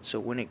design shit. So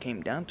when it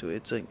came down to it,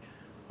 it's like,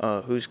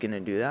 who's gonna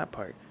do that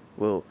part?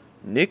 Well,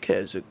 Nick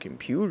has a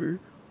computer.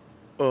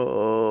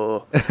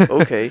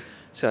 Okay.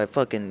 So I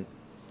fucking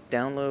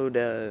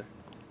download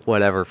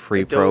whatever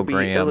free Adobe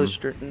program.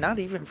 Illustrator. Not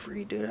even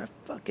free, dude. I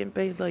fucking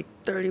paid like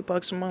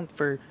 $30 a month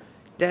for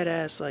dead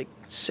ass like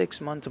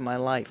 6 months of my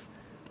life,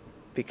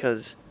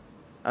 because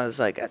I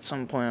was like, at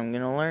some point I'm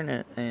going to learn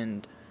it.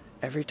 And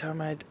every time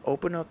I'd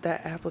open up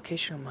that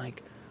application, I'm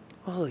like,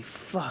 holy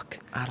fuck.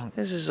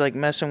 This is like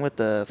messing with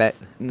the back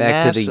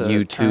NASA to the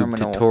YouTube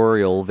terminal.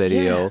 tutorial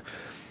video. Yeah,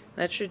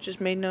 that shit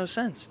just made no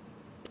sense.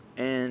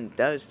 And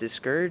that was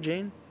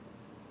discouraging.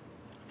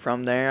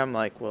 From there, I'm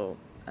like, well,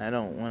 I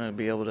don't want to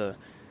be able to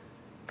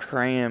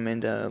cram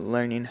into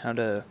learning how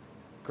to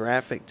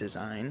graphic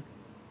design.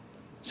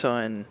 So,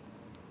 and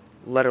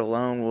let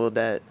alone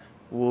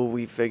will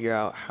we figure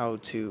out how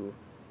to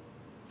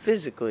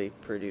physically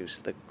produce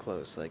the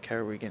clothes? Like, how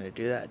are we going to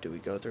do that? Do we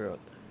go through a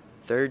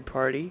third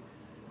party,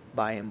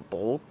 buy in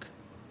bulk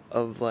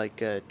of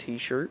like a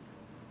t-shirt,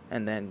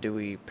 and then do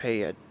we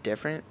pay a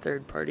different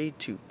third party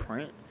to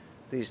print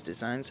these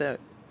designs that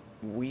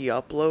we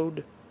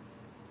upload?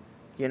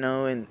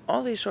 And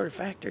all these sort of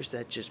factors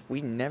that just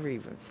we never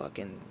even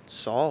fucking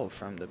solved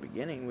from the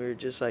beginning. We were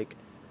just like,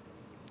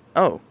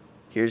 oh,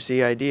 here's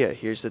the idea,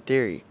 here's the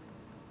theory.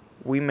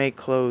 We make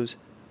clothes.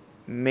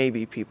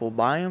 Maybe people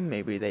buy them,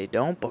 maybe they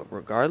don't, but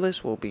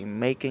regardless, we'll be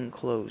making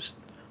clothes.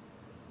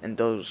 And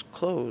those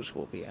clothes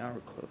will be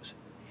our clothes.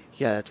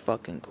 Yeah, that's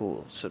fucking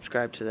cool.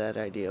 Subscribe to that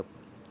idea.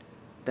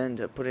 then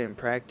to put it in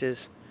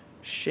practice,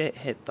 shit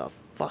hit the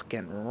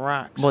fucking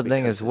rocks. Well, the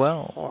thing because as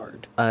well, it's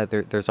hard.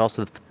 there's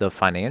also the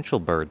financial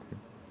burden,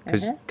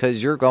 because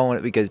Mhm. you're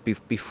going, because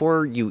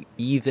before you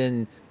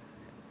even,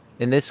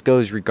 and this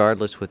goes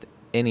regardless with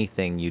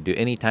anything you do,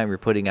 anytime you're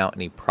putting out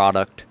any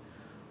product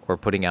or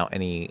putting out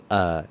any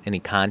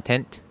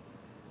content,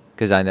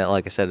 because I know,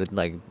 like I said,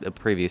 like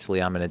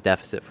previously, I'm in a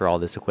deficit for all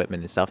this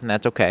equipment and stuff, and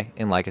that's okay.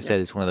 And like I said,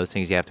 Yeah. it's one of those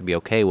things you have to be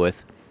okay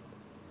with.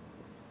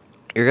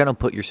 You're gonna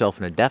put yourself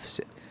in a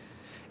deficit.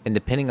 And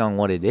depending on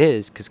what it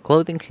is, because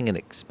clothing can get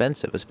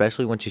expensive,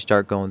 especially once you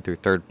start going through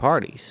third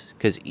parties.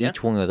 Because Yeah.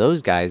 each one of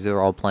those guys,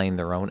 they're all playing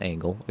their own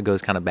angle. It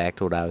goes kind of back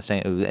to what I was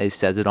saying. It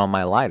says it on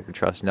my lighter,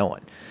 trust no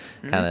one.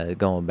 Kind of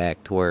going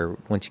back to where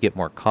once you get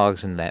more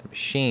cogs in that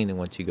machine, and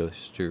once you go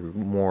through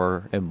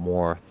more and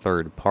more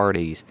third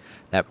parties,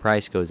 that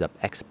price goes up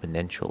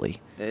exponentially.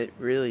 It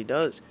really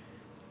does.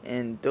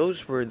 And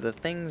those were the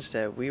things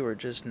that we were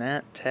just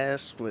not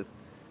tasked with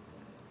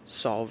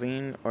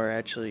solving or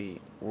actually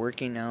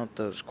working out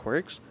those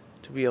quirks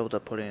to be able to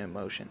put it in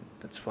motion.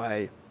 That's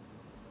why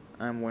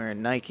I'm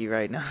wearing Nike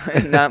right now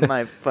and not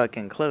my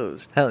fucking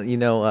clothes. Hell,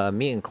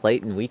 me and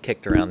Clayton, we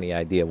kicked around the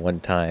idea one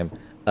time.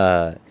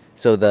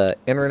 So the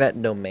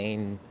internet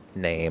domain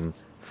name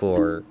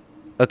for,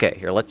 okay,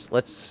 here let's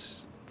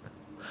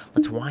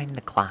wind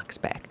the clocks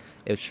back.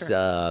 It's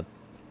Sure.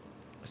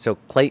 so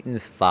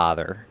Clayton's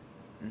father,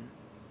 Mm.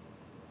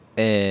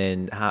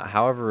 and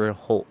however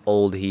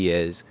old he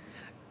is,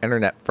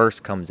 internet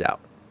first comes out.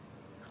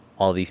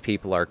 All these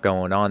people are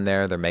going on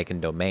there. They're making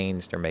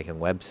domains. They're making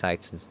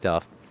websites and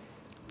stuff.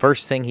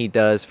 First thing in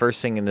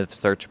the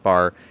search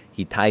bar,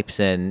 he types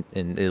in,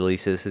 and at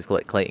least this is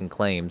what Clayton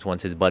claims,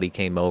 once his buddy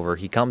came over.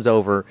 He comes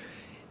over,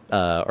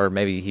 or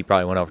maybe he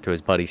probably went over to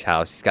his buddy's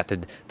house. He's got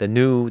the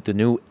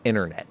new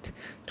internet.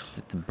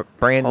 It's the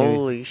brand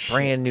Holy new shit.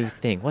 brand new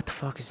thing. What the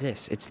fuck is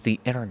this? It's the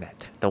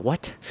internet. The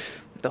what?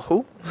 The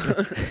who?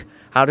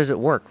 How does it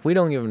work? We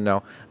don't even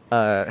know.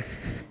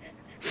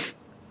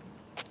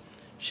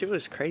 Shit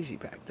was crazy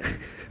back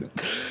then.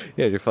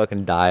 Yeah, your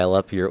fucking dial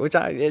up here, which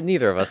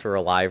neither of us were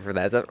alive for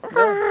that.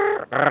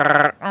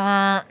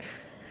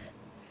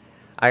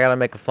 I gotta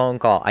make a phone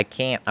call. I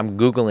can't. I'm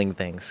Googling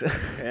things.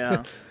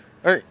 Yeah.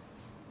 Or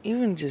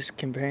even just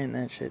comparing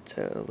that shit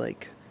to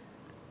like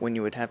when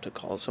you would have to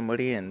call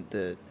somebody and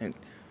the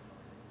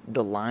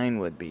line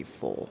would be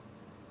full.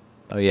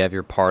 Oh, you have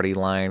your party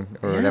line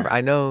or Yeah. whatever.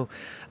 I know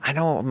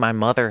my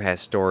mother has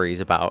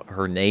stories about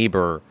her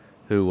neighbor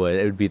who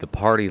it would be the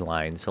party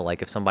line. So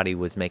like if somebody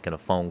was making a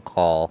phone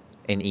call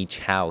in each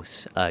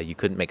house, you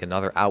couldn't make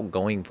another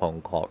outgoing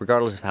phone call,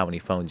 regardless of how many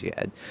phones you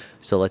had.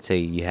 So let's say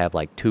you have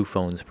like 2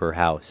 phones per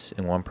house,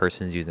 and one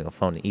person's using a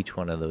phone in each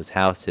one of those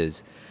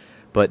houses,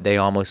 but they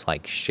almost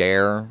like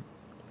share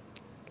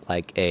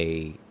like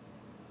a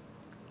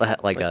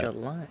Like a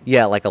line.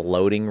 yeah, like a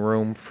loading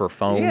room for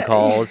phone Yeah,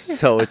 calls. yeah.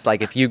 So it's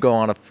like if you go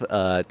on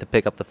to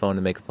pick up the phone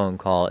to make a phone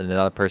call, and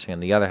another person in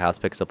the other house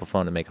picks up a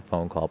phone to make a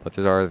phone call, but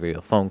there's already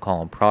a phone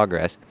call in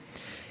progress,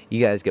 you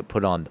guys get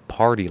put on the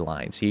party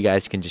line, so you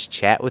guys can just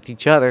chat with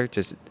each other,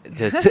 just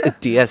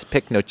DS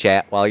pick no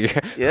chat while you're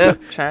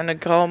Yep, trying to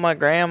call my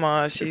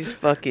grandma. She's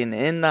fucking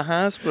in the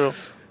hospital.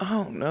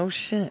 Oh, no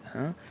shit,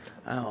 huh?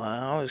 Oh,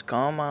 I was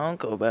calling my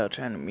uncle about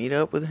trying to meet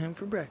up with him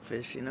for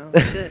breakfast,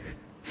 shit.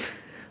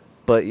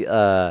 But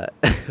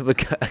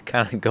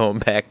kind of going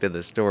back to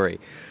the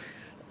story.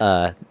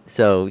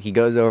 So he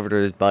goes over to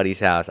his buddy's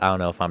house. I don't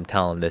know if I'm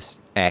telling this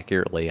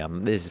accurately.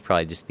 This is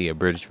probably just the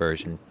abridged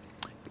version.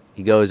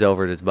 He goes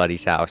over to his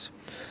buddy's house.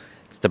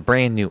 It's the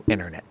brand new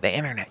internet. The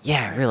internet.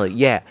 Yeah, really.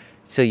 Yeah.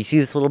 So you see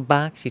this little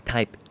box? You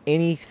type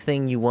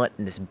anything you want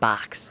in this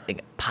box, and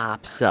it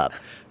pops up.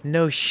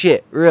 No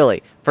shit.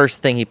 Really.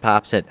 First thing he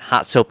pops in,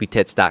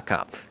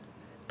 hotsoapytits.com.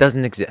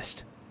 Doesn't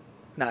exist.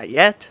 Not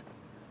yet.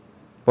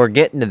 We're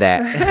getting to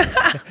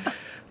that.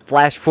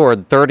 Flash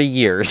forward 30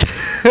 years.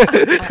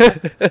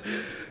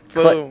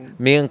 Boom.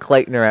 Me and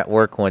Clayton are at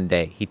work one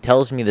day. He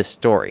tells me this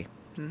story.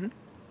 Mm-hmm.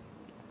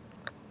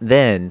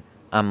 Then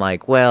I'm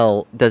like,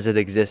 well, does it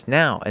exist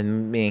now?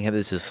 And me and him,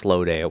 this is a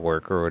slow day at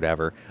work or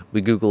whatever.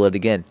 We Google it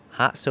again.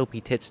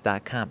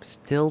 Hotsoapytits.com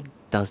still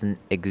doesn't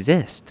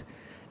exist.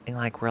 And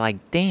like, we're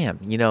like, damn,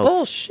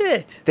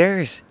 Bullshit.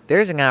 there's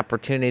an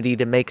opportunity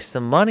to make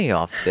some money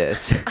off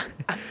this.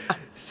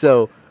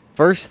 So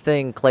first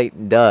thing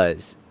Clayton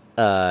does,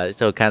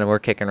 so kind of we're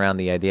kicking around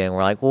the idea, and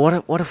we're like,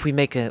 well, what if we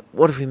make a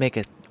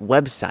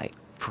website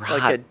for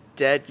Like a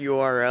dead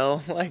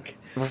URL. Like,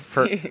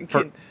 for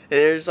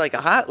there's like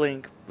a hot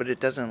link, but it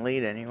doesn't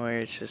lead anywhere.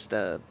 It's just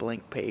a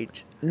blank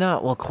page.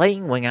 no, well,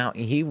 Clayton went out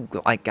and he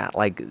got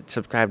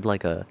subscribed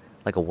like a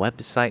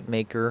website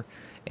maker,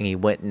 and he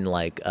went and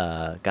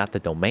got the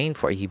domain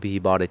for it. He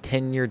bought a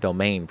 10-year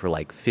domain for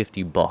like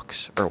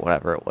 $50 or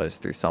whatever it was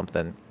through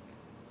something.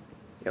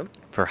 Yep.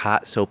 For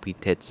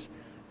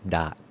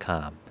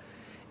hotsoapytits.com.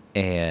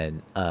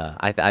 And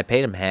I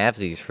paid him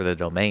halvesies for the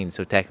domain,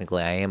 so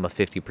technically I am a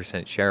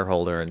 50%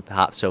 shareholder in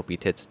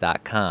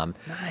hotsoapytits.com.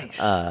 Nice.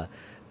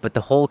 But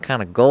the whole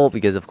kind of goal,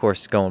 because of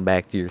course going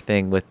back to your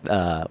thing with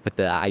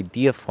the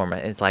idea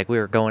format, it's like we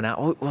were going out.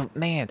 Oh, well,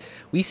 man,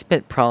 we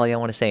spent probably, I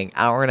want to say, an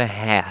hour and a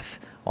half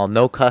while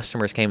no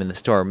customers came in the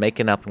store,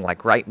 making up and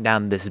like writing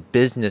down this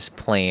business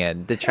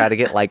plan to try to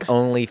get like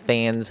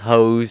OnlyFans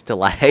hoes to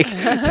like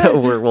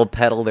where we'll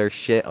peddle their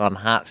shit on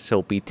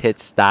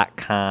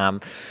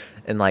HotSoapyTits.com.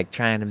 And like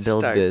trying to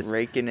build Start this,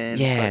 raking in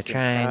yeah, fucking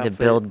trying to profit.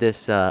 build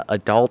this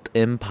adult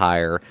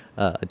empire,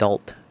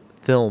 adult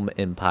film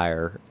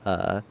empire,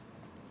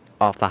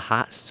 off the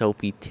hot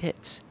soapy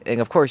tits.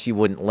 And of course you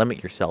wouldn't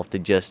limit yourself to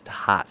just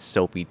hot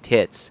soapy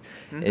tits.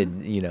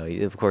 And you know,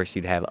 of course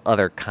you'd have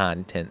other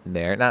content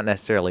there, not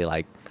necessarily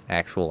like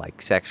actual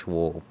like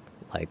sexual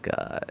like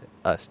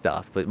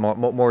stuff, but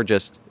more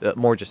just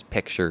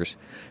pictures,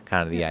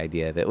 kind of the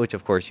idea of it. Which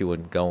of course you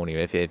wouldn't go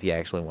anywhere if you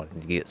actually wanted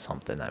to get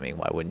something. I mean,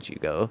 why wouldn't you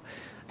go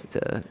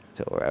to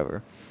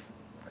wherever?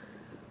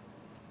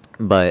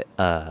 But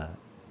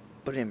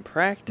in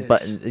practice,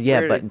 but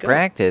yeah, where'd but it in go?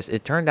 practice,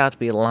 it turned out to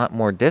be a lot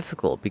more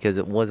difficult because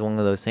it was one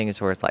of those things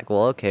where it's like,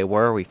 well, okay,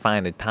 where are we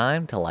finding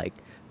time to like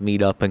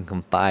meet up and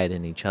confide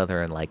in each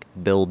other and like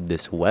build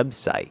this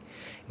website?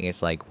 And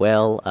it's like,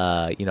 well,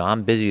 you know,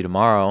 I'm busy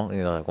tomorrow.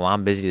 You know, like, well,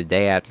 I'm busy the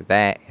day after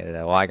that. And,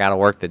 well, I gotta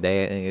work the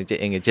day, and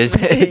it just,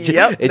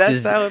 Yep, it that's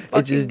just, how it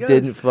fucking just goes.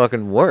 didn't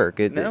fucking work.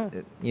 No.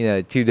 You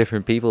know, two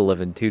different people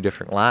living two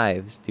different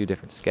lives, two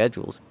different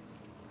schedules.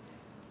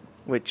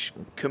 Which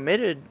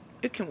committed,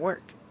 it can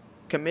work.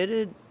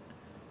 Commitment.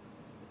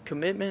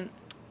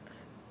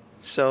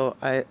 So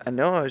I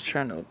know I was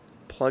trying to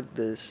plug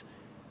this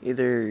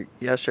either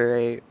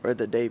yesterday or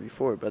the day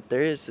before, but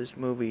there is this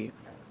movie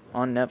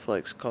on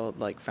Netflix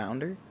called like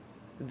The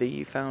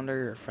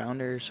Founder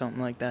or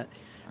something like that.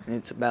 And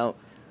it's about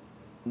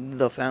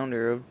the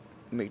founder of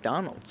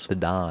McDonald's. The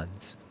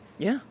Dons.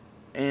 Yeah.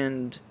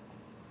 And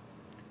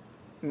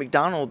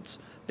McDonald's,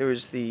 there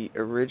was the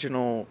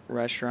original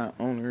restaurant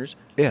owners.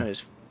 Yeah. And it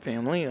was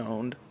family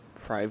owned,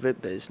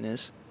 private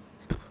business,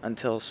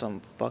 until some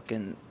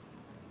fucking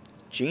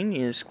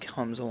genius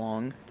comes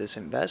along, this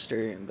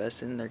investor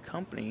invests in their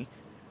company,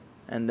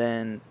 and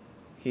then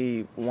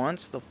he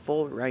wants the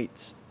full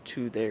rights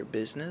to their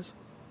business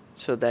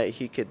so that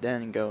he could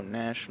then go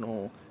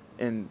national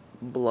and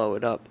blow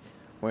it up,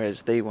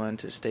 whereas they wanted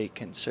to stay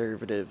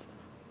conservative,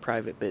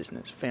 private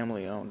business,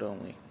 family owned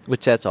only.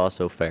 Which that's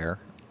also fair.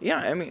 Yeah,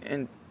 I mean,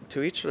 and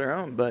to each their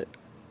own, but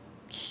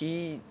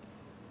he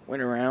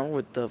went around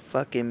with the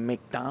fucking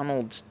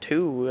McDonald's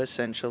too,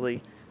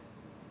 essentially.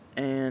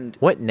 And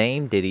What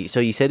name did he? So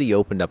you said he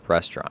opened up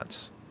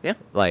restaurants. yeah,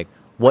 Like,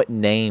 what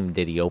name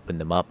did he open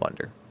them up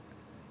under?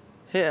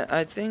 yeah,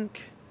 I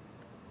think.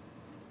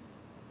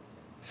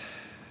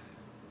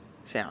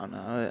 See, I don't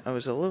know. I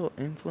was a little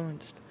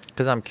influenced.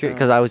 Because I'm curious. So,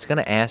 Because I was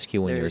gonna ask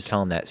you when you were there's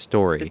telling that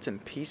story. Bits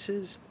and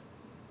pieces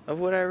of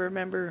what I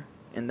remember,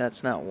 and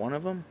that's not one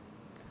of them.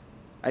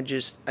 I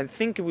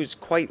think it was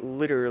quite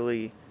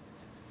literally.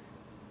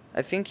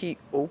 I think he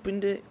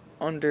opened it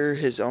under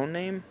his own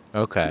name.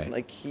 Okay.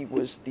 Like he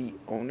was the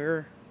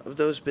owner of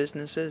those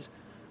businesses,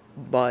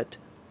 but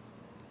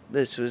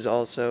this was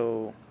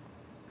also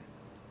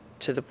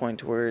to the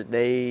point where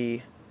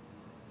they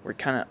were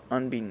kind of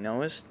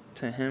unbeknownst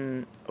to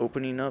him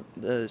opening up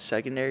the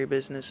secondary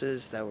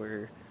businesses that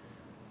were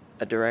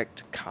a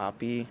direct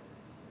copy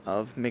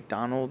of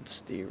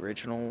McDonald's, the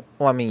original.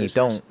 Well, I mean,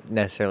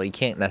 business. you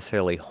can't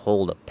necessarily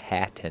hold a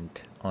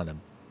patent on a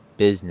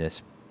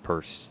business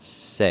per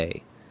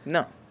se,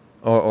 No.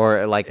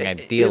 or like an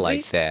idea At like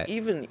least that.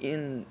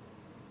 Even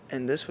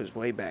and this was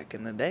way back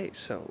in the day,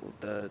 so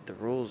the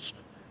rules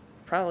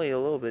probably a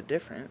little bit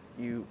different.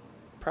 You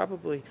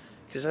probably,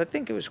 because I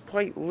think it was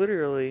quite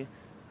literally,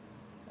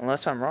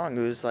 unless I'm wrong,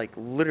 it was like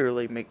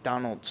literally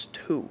McDonald's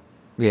 2.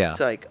 Yeah.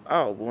 It's like,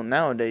 oh, well,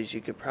 nowadays you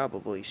could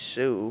probably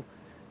sue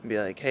and be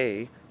like,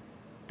 hey,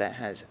 that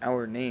has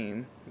our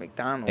name,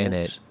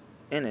 McDonald's,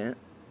 in it,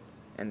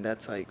 and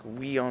that's like,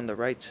 we own the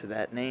rights to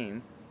that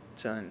name,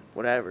 so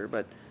whatever,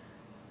 but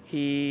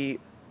he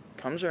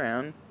comes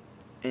around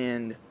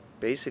and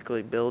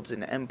basically builds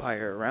an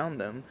empire around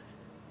them,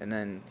 and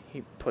then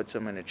he puts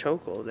them in a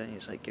chokehold, and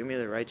he's like, give me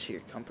the rights to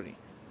your company.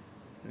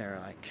 And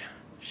they're like,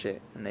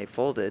 shit, and they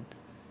folded.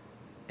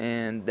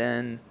 And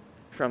then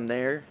from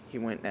there, he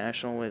went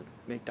national with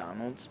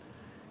McDonald's,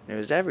 and it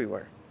was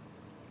everywhere.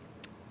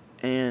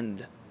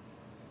 And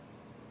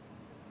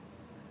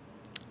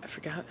I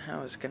forgot how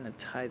I was going to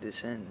tie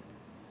this in.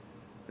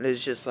 But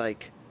it's just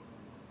like,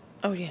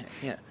 oh yeah.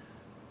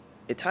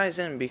 It ties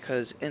in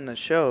because in the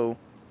show,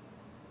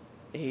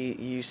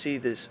 you see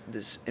this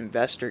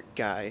investor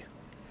guy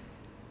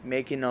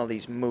making all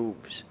these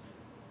moves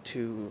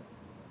to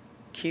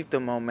keep the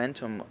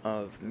momentum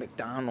of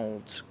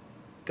McDonald's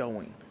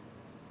going.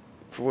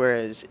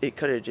 Whereas it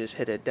could have just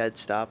hit a dead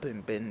stop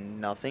and been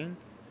nothing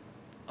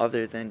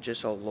other than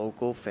just a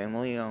local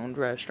family-owned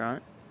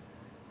restaurant.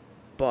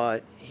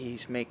 But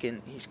he's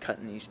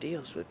cutting these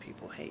deals with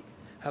people. Hey,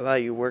 how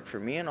about you work for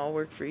me and I'll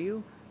work for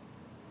you?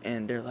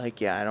 And they're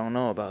like, yeah, I don't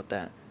know about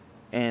that.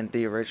 And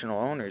the original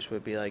owners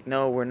would be like,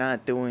 no, we're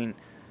not doing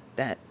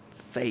that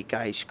fake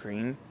ice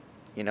cream,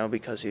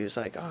 because he was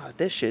like, oh,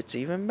 this shit's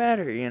even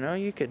better,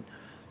 you could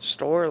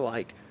store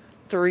like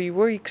 3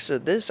 weeks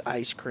of this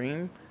ice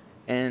cream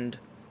and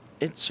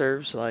it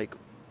serves like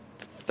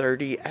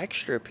 30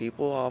 extra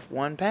people off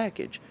one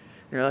package.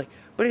 And you're like,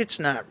 but it's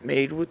not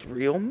made with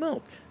real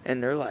milk.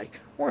 And they're like,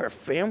 we're a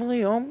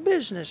family owned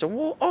business and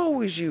we'll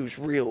always use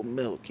real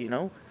milk,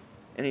 And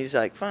he's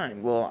like,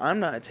 fine, well, I'm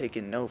not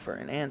taking no for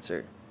an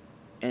answer.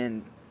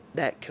 And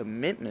that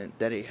commitment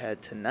that he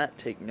had to not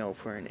take no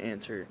for an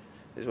answer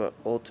is what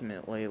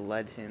ultimately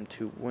led him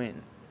to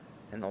win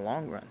in the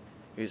long run.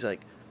 He was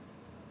like,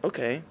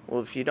 okay,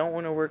 well, if you don't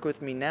want to work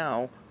with me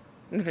now,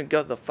 I'm going to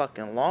go the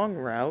fucking long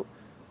route,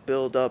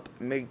 build up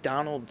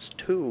McDonald's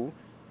 2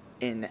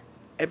 in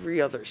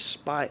every other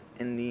spot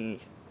in the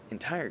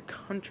entire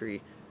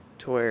country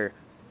to where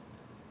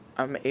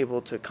I'm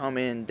able to come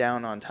in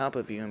down on top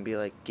of you and be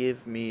like,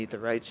 give me the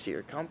rights to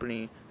your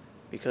company,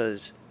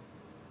 because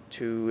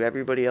to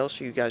everybody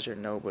else, you guys are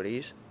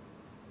nobodies.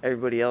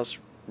 Everybody else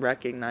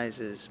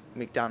recognizes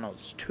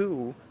McDonald's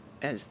 2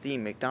 as the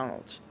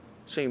McDonald's.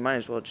 So you might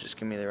as well just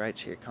give me the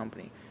rights to your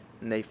company.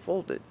 And they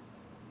folded.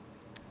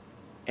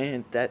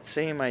 And that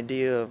same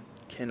idea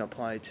can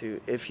apply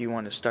to if you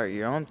want to start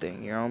your own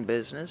thing, your own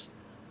business.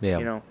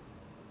 Yeah.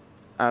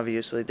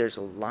 Obviously there's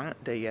a lot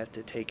that you have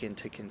to take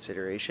into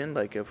consideration.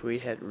 Like if we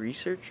had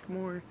researched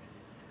more,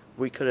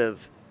 we could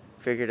have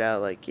figured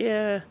out like,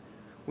 yeah,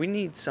 we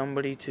need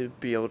somebody to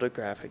be able to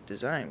graphic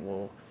design.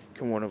 Well,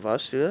 can one of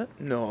us do that?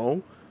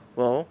 No.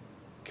 Well,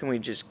 can we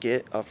just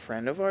get a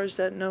friend of ours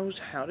that knows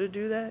how to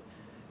do that?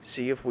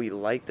 See if we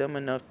like them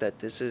enough that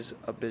this is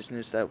a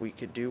business that we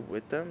could do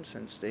with them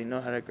since they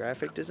know how to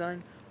graphic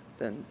design?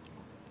 Then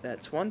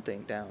that's one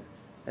thing down.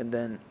 And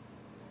then,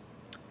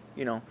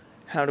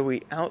 how do we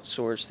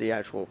outsource the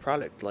actual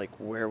product? Like,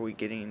 where are we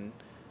getting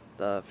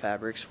the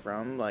fabrics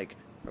from? Like,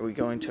 are we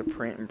going to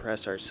print and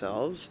press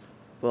ourselves?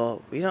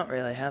 Well, we don't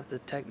really have the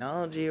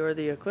technology or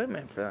the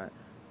equipment for that.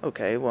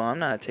 Okay, well, I'm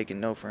not taking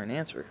no for an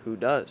answer. Who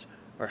does?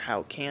 Or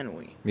how can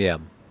we? Yeah.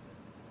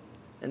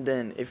 And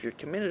then if you're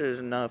committed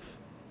enough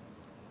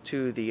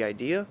to the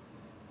idea,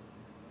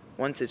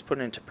 once it's put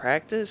into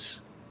practice,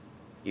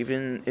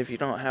 even if you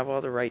don't have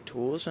all the right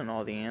tools and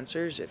all the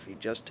answers, if you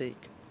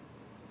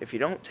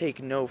don't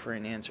take no for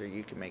an answer,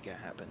 you can make it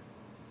happen.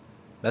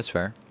 That's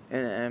fair.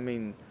 And I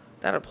mean,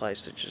 that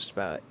applies to just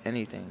about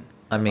anything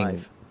in in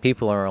life.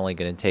 People are only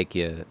going to take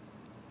you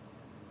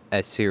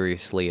as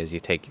seriously as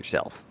you take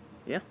yourself.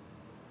 Yeah.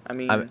 I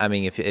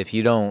mean, if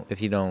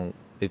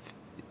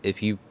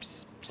you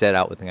set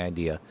out with an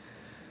idea,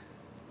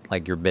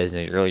 like your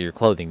business, or your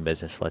clothing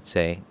business, let's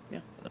say,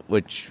 yeah.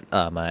 Which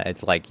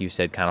it's like you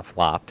said, kind of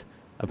flopped,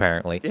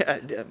 apparently.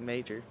 Yeah,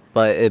 major.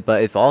 But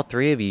if all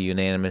three of you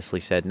unanimously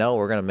said no,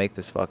 we're gonna make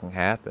this fucking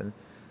happen.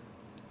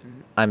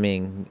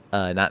 Mm-hmm.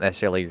 Not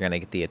necessarily you're gonna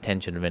get the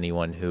attention of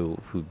anyone who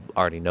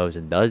already knows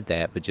and does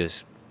that, but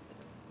just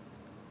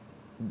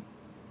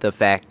the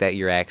fact that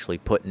you're actually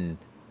putting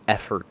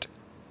effort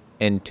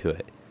into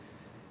it.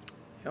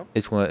 Yep.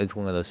 It's one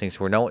of those things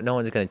where no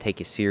one's gonna take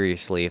you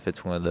seriously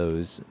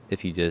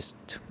if you just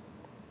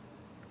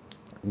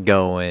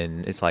go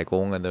and it's like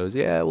one of those,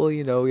 yeah, well,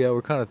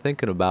 we're kind of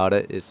thinking about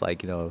it. It's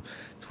like,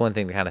 it's one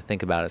thing to kind of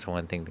think about it. It's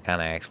one thing to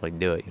kind of actually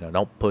do it.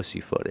 Don't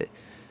pussyfoot it.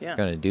 Yeah. You're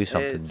going to do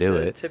something, it's do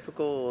it. It's a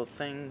typical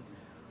thing,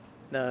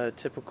 the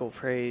typical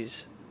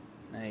phrase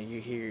you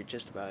hear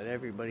just about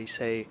everybody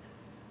say,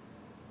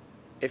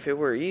 if it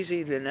were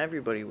easy, then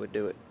everybody would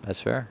do it.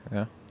 That's fair,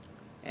 yeah.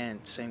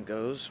 And same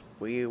goes,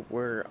 we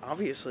were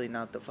obviously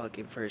not the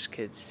fucking first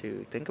kids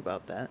to think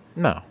about that.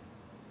 No.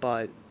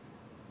 But,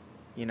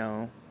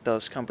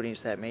 those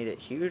companies that made it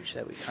huge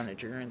that we kind of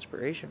drew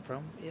inspiration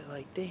from, you're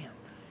like, damn,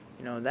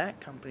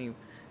 that company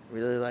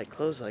really like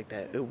clothes like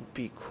that. It would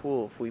be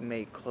cool if we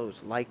made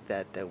clothes like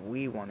that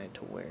we wanted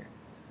to wear.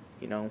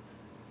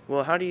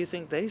 Well, how do you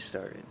think they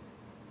started?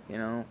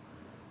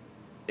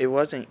 It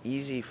wasn't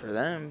easy for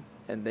them,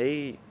 and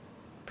they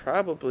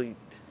probably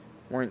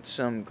weren't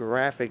some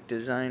graphic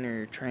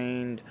designer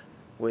trained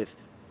with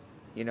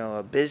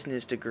a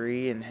business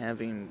degree and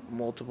having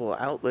multiple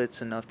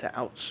outlets enough to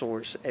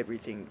outsource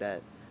everything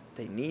that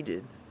they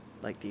needed,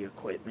 like the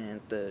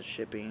equipment, the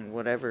shipping,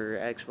 whatever,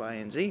 X, Y,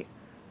 and Z.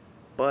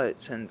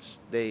 But since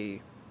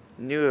they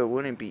knew it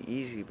wouldn't be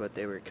easy, but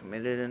they were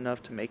committed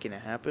enough to making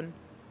it happen,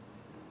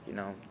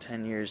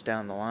 10 years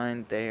down the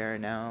line, they are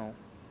now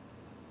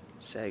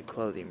said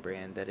clothing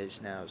brand that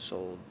is now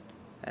sold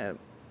at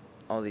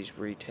all these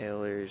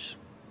retailers.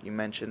 You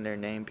mentioned their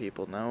name,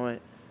 people know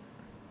it,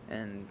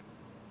 and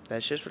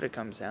that's just what it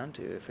comes down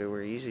to. If it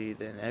were easy,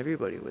 then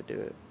everybody would do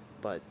it.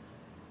 But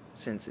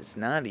since it's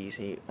not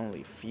easy,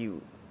 only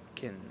few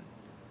can.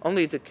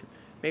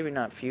 Maybe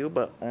not few,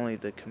 but only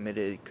the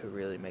committed could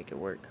really make it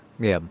work.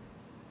 Yeah.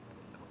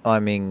 A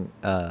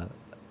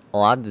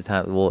lot of the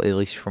time, well, at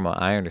least from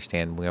what I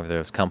understand, whenever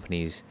those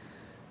companies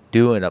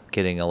do end up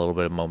getting a little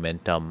bit of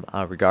momentum,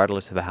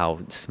 regardless of how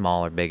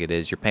small or big it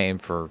is, you're paying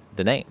for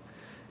the name.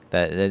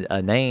 That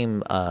a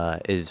name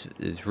is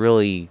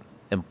really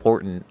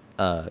important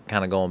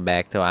kind of going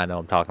back to, I know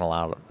I'm talking a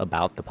lot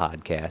about the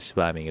podcast,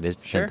 but I mean, it is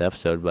the 10th Sure.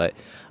 episode, but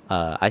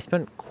I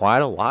spent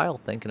quite a while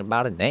thinking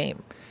about a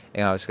name.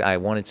 And I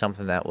wanted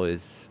something that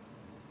was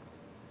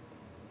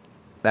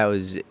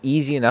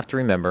easy enough to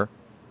remember.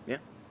 Yeah.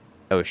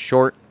 It was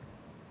short,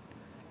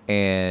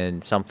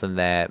 and something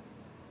that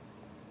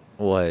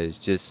was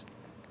just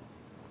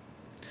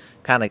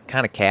kind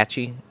of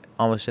catchy,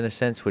 almost in a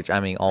sense. Which, I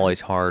mean,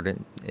 always hard,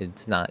 and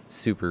it's not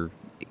super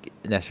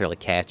necessarily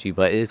catchy,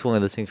 but it's one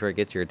of those things where it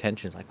gets your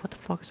attention. It's like, what the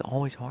fuck is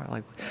always hard?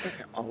 Like,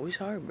 Always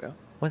hard, bro.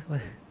 what?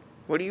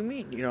 What do you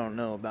mean you don't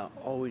know about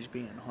always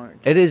being hard?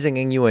 It is an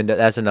innuendo.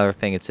 That's another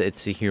thing. It's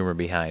the humor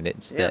behind it.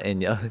 It's Yeah. the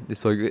and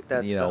it's like,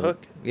 That's you the know,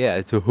 hook. yeah,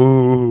 it's a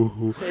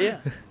hoo.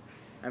 Yeah.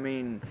 I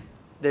mean,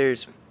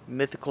 there's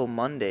Mythical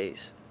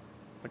Mondays,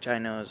 which I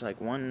know is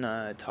like one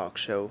talk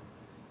show,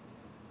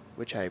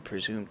 which I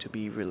presume to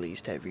be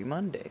released every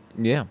Monday.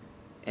 Yeah.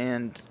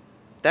 And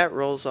that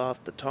rolls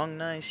off the tongue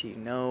nice.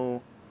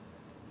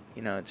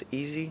 It's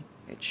easy,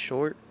 it's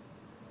short,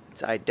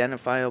 it's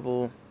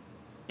identifiable,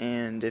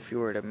 and if you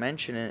were to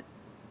mention it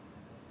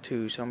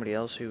to somebody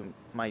else who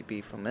might be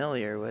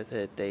familiar with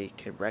it, they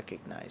can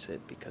recognize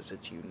it because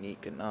it's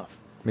unique enough.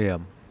 Yeah.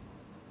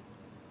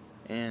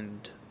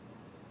 And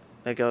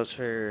that goes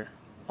for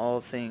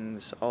all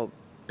things, all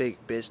big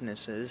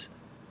businesses.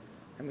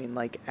 I mean,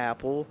 like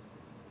Apple,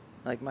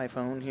 like my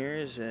phone here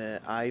is an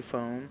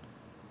iPhone,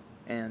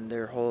 and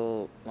their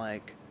whole,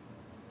 like,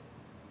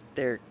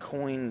 their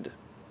coined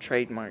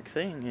trademark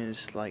thing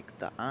is like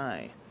the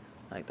i.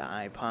 Like the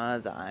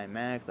iPod, the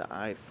iMac, the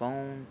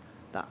iPhone,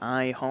 the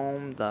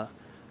iHome, the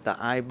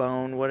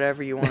iBone,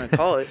 whatever you want to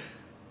call it.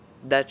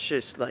 That's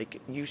just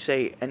like, you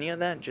say any of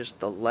that, just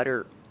the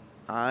letter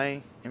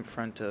I in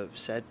front of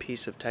said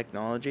piece of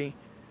technology.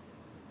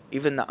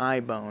 Even the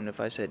iBone,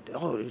 if I said,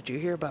 oh, did you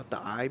hear about the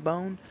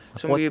iBone?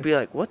 Somebody would be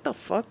like, what the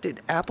fuck?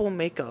 Did Apple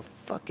make a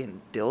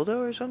fucking dildo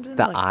or something?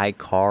 The Like,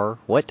 iCar.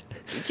 What?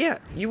 yeah,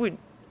 you would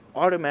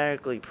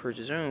automatically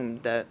presume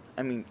that,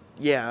 I mean,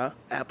 yeah,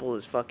 Apple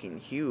is fucking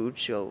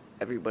huge, so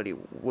everybody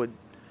would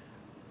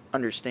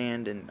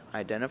understand and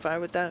identify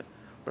with that,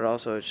 but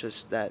also it's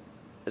just that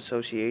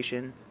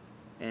association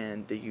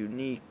and the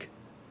unique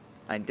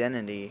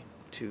identity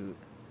to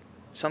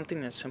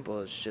something as simple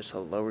as just a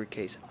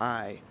lowercase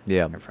I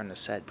Yeah. in front of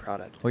said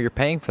product. Well, you're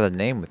paying for the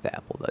name with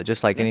Apple, though.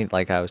 Just like Yeah.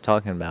 like I was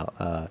talking about.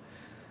 I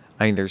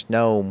mean, there's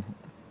nothing.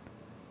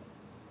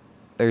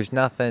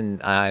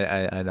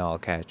 I know I'll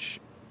catch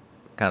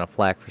kind of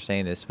flack for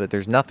saying this, but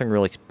there's nothing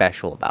really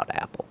special about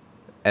Apple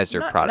as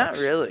their products.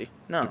 Not really.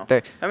 No.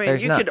 There- I mean,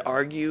 there's you not. could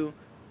argue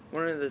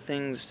one of the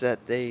things that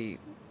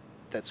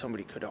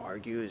somebody could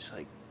argue is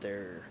like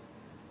their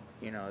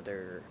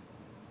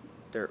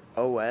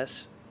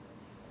OS,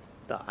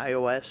 the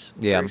iOS,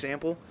 Yeah. for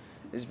example,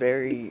 is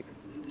very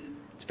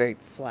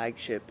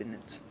flagship, and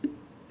it's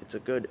a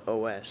good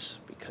OS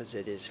because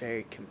it is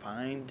very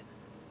confined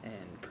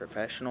and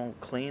professional,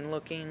 clean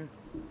looking,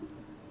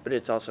 but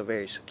it's also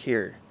very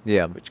secure.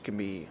 Yeah. Which can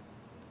be,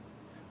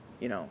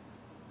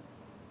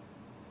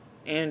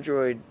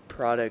 Android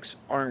products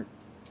aren't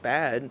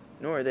bad,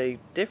 nor are they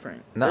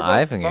different. No, They're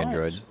I both think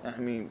Android. phones. I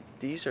mean,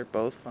 these are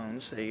both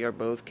phones. They are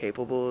both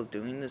capable of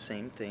doing the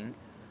same thing.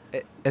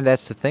 And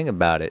that's the thing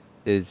about it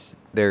is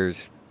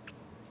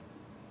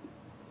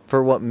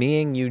for what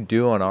me and you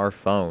do on our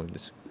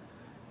phones,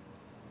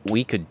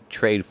 we could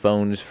trade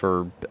phones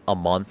for a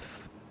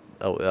month,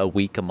 a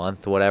week, a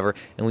month, whatever,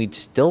 and we'd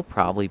still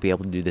probably be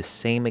able to do the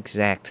same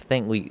exact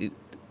thing.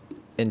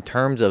 In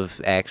terms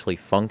of actually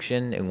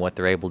function and what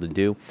they're able to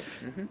do,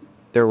 Mm-hmm.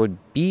 there would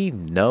be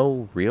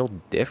no real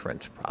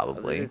difference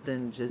probably. Other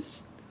than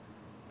just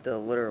the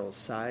literal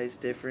size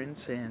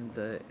difference and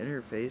the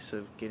interface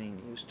of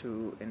getting used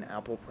to an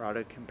Apple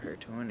product compared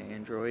to an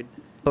Android.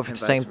 But for and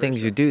the same vice things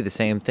versa. you do, the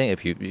same thing.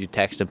 If you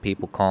texting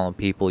people, calling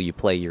people, you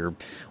play your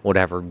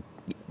whatever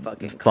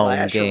Fucking phone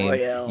Clash game,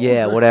 Royale.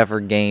 yeah, whatever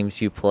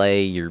games you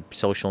play, your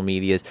social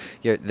medias,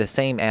 the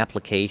same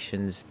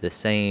applications, the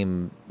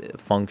same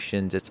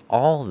functions. It's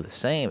all the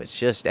same. It's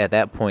just at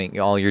that point,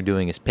 all you're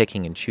doing is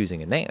picking and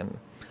choosing a name.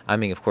 I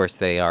mean, of course,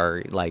 they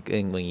are like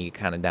when you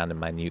kind of down to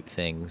minute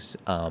things.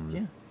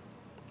 Yeah.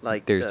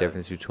 Like There's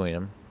difference between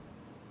them.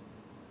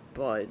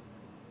 But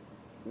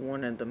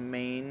one of the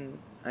main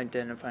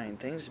identifying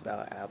things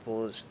about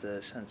Apple is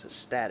the sense of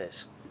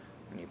status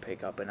when you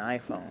pick up an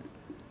iPhone.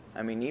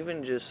 I mean,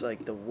 even just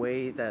like the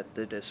way that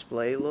the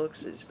display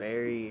looks is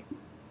very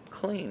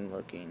clean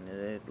looking.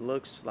 It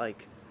looks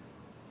like,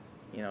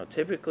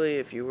 typically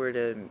if you were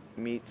to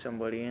meet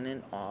somebody in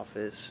an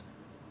office,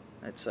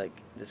 it's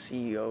like the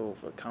CEO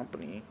of a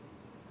company,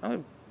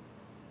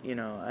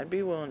 I'd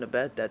be willing to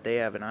bet that they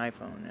have an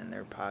iPhone in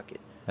their pocket.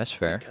 That's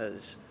fair.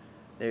 Because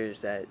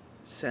there's that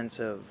sense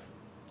of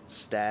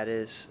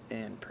status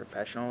and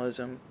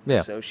professionalism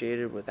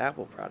associated with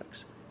Apple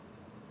products.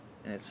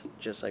 And it's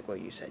just like what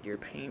you said, you're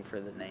paying for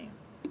the name.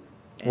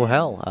 Well,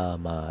 hell,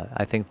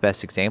 I think the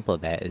best example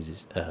of that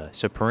is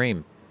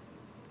Supreme.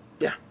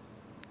 Yeah.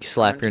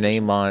 slap your 100%.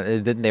 name on.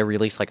 Didn't they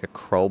release like a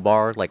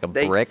crowbar, like a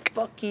They brick?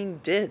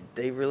 fucking did.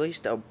 They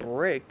released a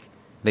brick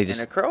They and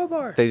just a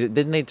crowbar.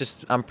 didn't they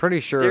just. I'm pretty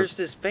sure. There's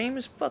this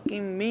famous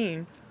fucking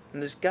meme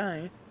and this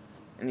guy,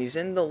 and he's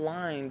in the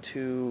line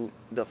to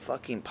the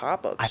fucking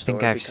pop-up I store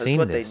think I've because seen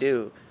what this. they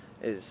do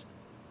is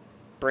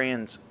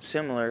brands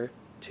similar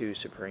to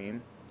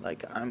Supreme.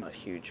 Like, I'm a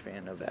huge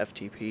fan of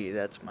FTP,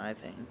 that's my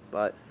thing,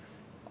 but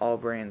all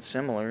brands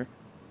similar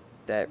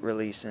that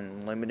release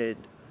in limited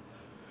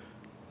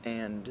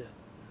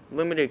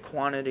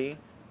quantity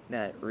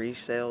that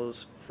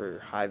resales for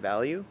high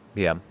value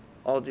Yeah.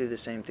 all do the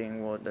same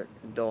thing. Well,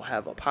 they'll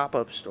have a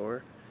pop-up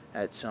store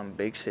at some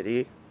big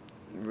city,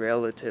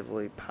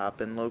 relatively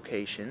poppin'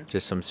 location.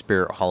 Just some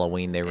Spirit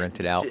Halloween they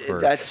rented out for.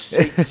 That's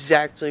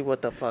exactly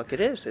what the fuck it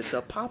is. It's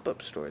a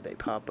pop-up store. They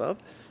pop up.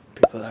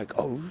 People are like,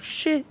 oh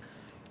shit,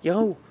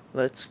 yo,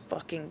 let's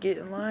fucking get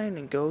in line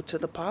and go to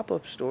the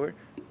pop-up store.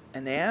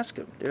 And they ask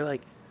him, they're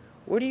like,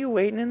 what are you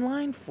waiting in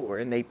line for?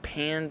 And they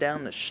pan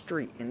down the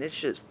street, and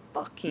it's just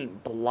fucking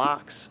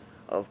blocks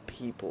of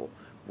people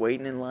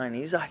waiting in line.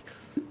 He's like,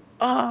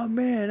 oh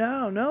man,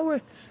 I don't know,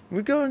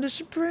 we're going to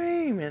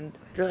Supreme. And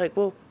they're like,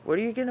 well, what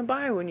are you gonna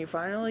buy when you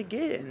finally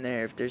get in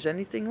there, if there's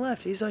anything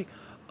left? He's like,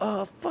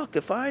 fuck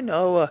if I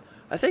know,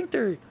 I think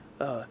they're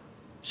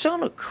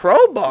selling a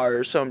crowbar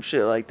or some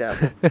shit like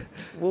that.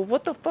 Well,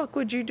 what the fuck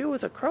would you do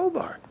with a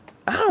crowbar?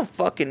 I don't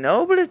fucking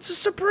know, but it's a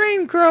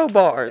Supreme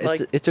crowbar.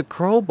 It's a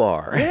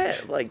crowbar. Yeah,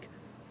 like,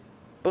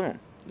 boom,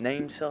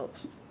 name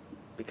sells.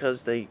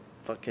 Because they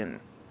fucking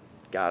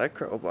got a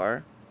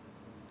crowbar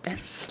and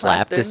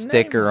Slapped their a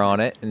sticker name on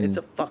it. And It's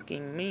a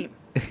fucking meme.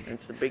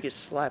 It's the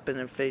biggest slap in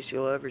the face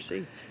you'll ever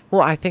see.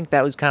 well, I think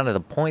that was kind of the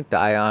point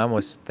that I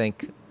almost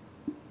think.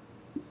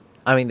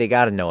 I mean, they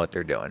got to know what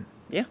they're doing.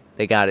 Yeah.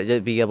 They got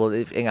to be able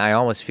to. And I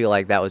almost feel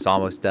like that was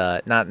almost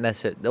not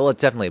necessarily. Well,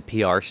 it's definitely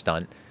a PR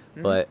stunt,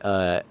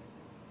 but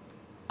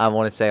I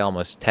want to say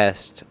almost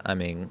test. I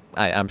mean,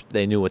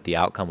 they knew what the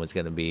outcome was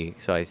going to be,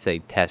 so I say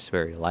test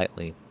very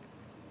lightly.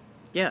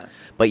 Yeah.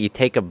 But you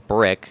take a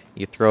brick,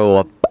 you throw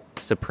a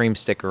Supreme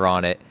sticker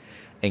on it,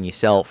 and you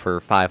sell it for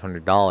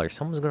 $500.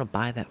 Someone's gonna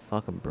buy that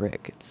fucking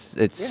brick.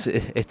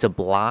 It's a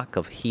block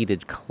of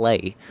heated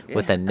clay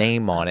with a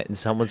name on it, and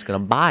someone's gonna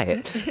buy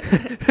it.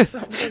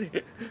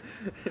 Somebody.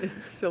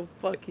 It's so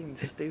fucking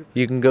stupid.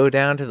 You can go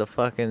down to the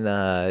fucking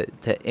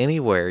to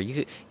anywhere.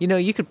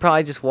 You could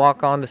probably just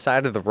walk on the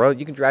side of the road.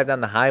 You can drive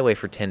down the highway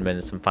for 10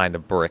 minutes and find a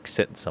brick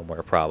sitting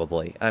somewhere.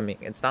 Probably. I mean,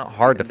 it's not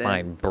hard to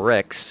find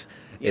bricks.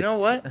 You know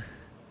what?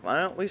 Why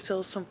don't we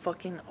sell some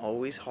fucking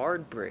always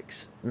hard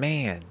bricks?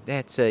 Man,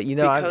 that's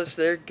because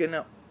they're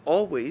gonna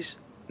always,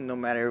 no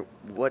matter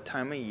what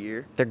time of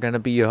year, they're gonna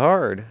be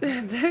hard.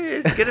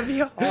 There's gonna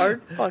be a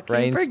hard fucking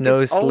Rain, brick. snow,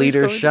 It's always sleet,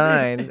 or going to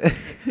shine.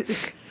 be.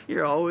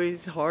 Your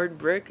always hard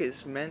brick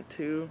is meant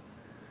to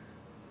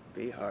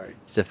be hard.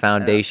 It's the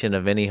foundation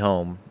of any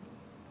home.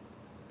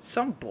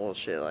 Some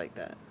bullshit like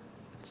that.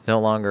 It's no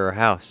longer a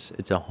house.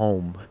 It's a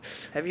home.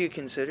 Have you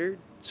considered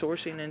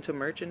sourcing into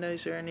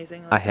merchandise or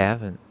anything like I that?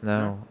 haven't.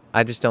 No.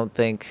 I just don't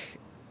think.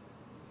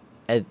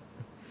 I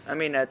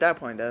mean, at that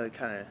point, that would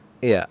kind of...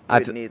 Yeah. You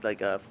would need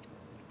like a...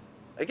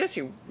 I guess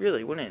you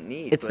really wouldn't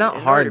need. It's but not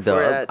in hard, order though.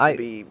 For that to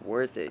be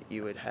worth it,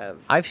 you would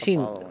have. I've a seen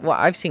following.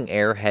 I've seen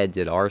airheads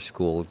at our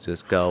school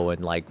just go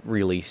and like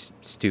really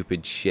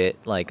stupid shit.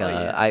 Like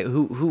yeah.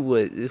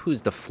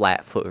 who's the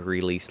Flatfoot who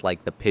released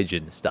like the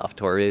pigeon stuff,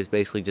 to where it was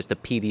basically just a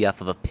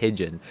PDF of a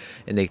pigeon,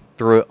 and they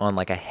threw it on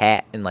like a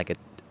hat and like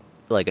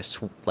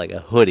a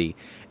hoodie,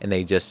 and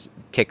they just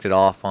kicked it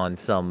off on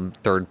some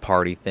third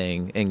party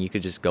thing, and you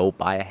could just go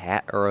buy a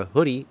hat or a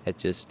hoodie that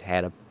just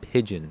had a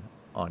pigeon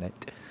on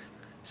it.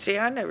 See,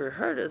 I never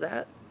heard of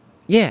that.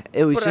 Yeah,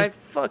 it was But just I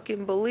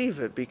fucking believe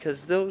it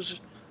because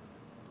those.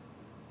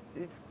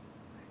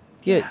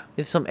 yeah.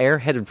 If some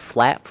airheaded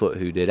Flatfoot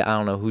who did it, I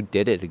don't know who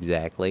did it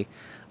exactly.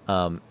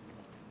 I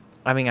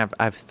mean,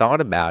 I've thought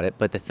about it,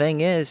 but the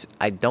thing is,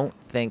 I don't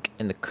think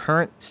in the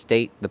current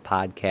state the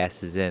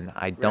podcast is in,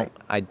 I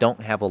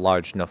don't have a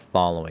large enough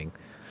following,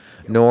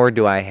 nor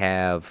do I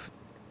have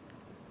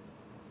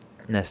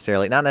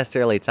necessarily, not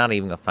necessarily, it's not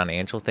even a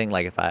financial thing.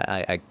 Like if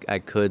I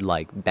could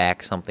like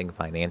back something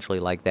financially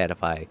like that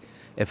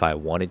if I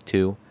wanted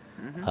to,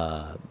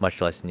 much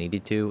less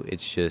needed to.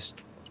 It's just,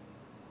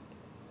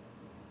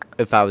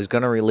 if I was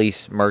going to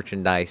release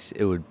merchandise,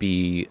 it would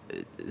be,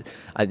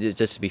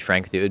 just to be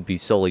frank with you, it would be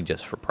solely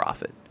just for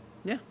profit.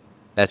 Yeah.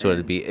 That's what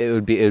it'd be. It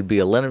would be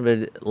a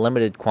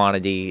limited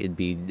quantity. It'd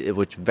be,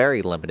 which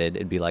very limited.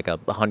 It'd be like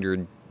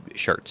 100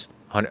 shirts,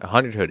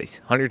 100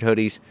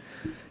 hoodies,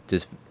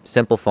 just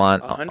simple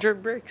font.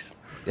 100 bricks.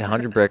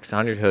 100 bricks,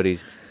 100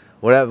 hoodies,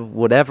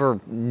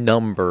 whatever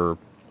number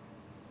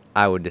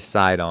I would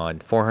decide on.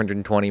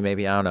 420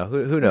 maybe. I don't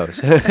know. Who knows?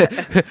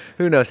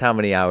 Who knows how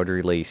many I would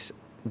release?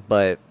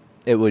 But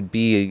it would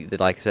be,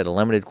 like I said, a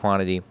limited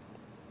quantity.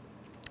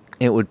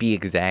 It would be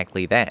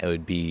exactly that. It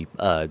would be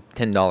a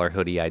 $10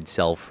 hoodie I'd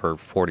sell for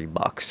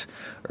 $40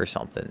 or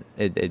something.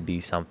 It'd be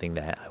something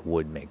that I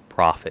would make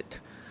profit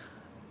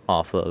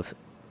off of.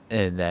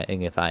 and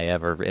if I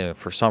ever, if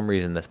for some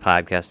reason this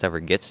podcast ever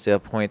gets to a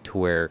point to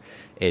where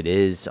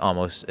it's a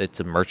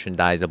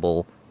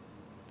merchandisable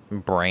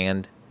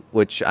brand,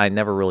 which I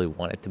never really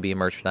want it to be a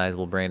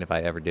merchandisable brand. If I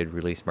ever did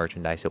release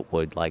merchandise, it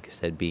would, like I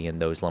said, be in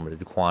those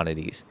limited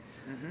quantities,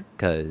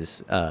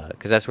 because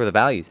that's where the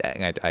value's at.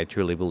 And I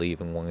truly believe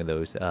in one of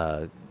those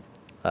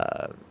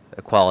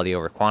quality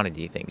over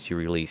quantity things. You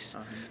release,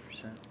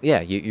 100%.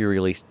 yeah, you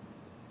release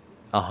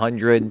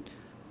 100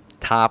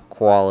 top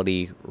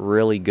quality,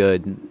 really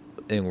good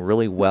and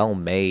really well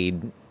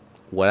made,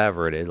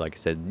 whatever it is. Like I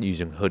said,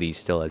 using hoodies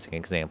still as an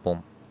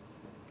example,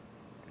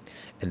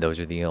 and those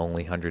are the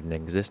only 100 in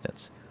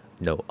existence.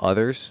 No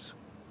others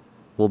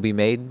will be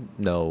made.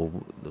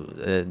 No,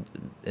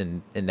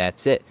 and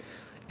that's it.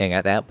 And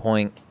at that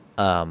point,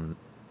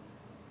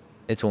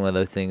 it's one of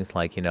those things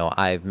like,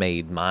 I've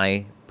made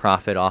my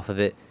profit off of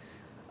it.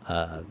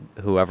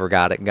 Whoever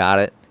got it, got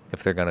it.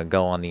 If they're gonna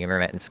go on the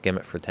internet and skim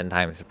it for 10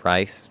 times the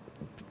price,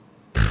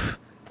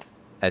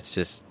 that's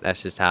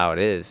just how it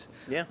is.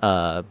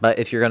 Yeah. But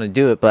if you're gonna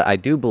do it, but I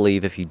do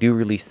believe if you do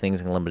release things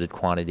in limited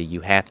quantity,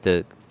 you have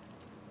to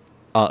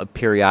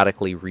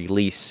periodically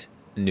release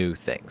new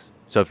things.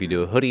 So if you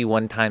do a hoodie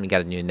one time, you got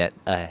to do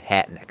a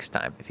hat next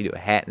time. If you do a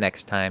hat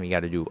next time, you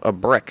got to do a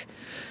brick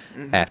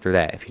after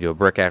that. If you do a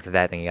brick after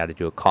that, then you got to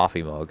do a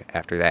coffee mug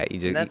after that.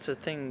 And that's a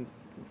thing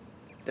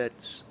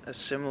that's a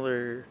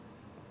similar...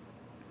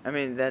 I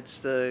mean, that's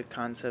the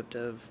concept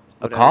of...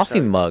 A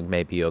coffee mug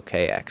may be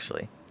okay,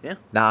 actually. Yeah.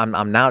 Now,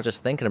 I'm now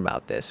just thinking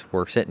about this.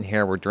 We're sitting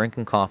here, we're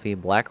drinking coffee.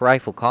 Black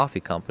Rifle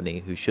Coffee Company,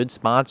 who should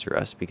sponsor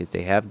us because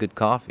they have good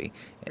coffee.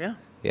 Yeah.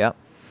 Yep.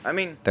 I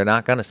mean... They're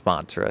not going to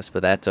sponsor us,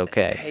 but that's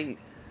okay. Hey,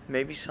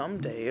 maybe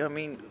someday. I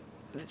mean,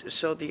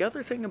 so the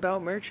other thing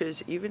about merch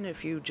is even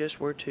if you just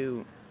were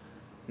to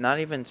not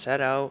even set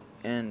out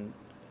and,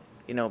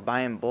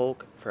 buy in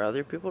bulk for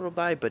other people to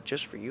buy, but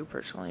just for you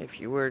personally, if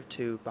you were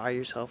to buy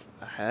yourself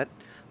a hat,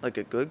 like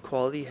a good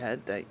quality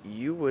hat that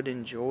you would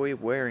enjoy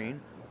wearing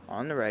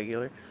on the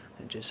regular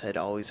and just said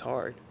always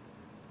hard.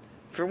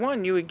 For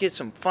one, you would get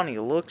some funny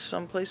looks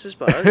some places,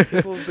 but other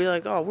people would be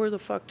like, oh, where the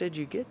fuck did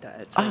you get that?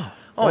 It's like,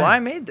 wow. I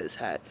made this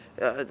hat.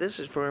 This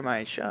is for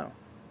my show.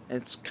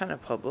 It's kind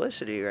of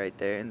publicity right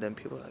there. And then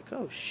people are like,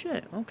 oh,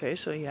 shit. Okay,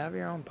 so you have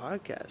your own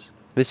podcast.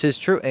 This is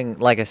true. And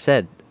like I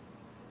said,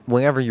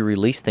 whenever you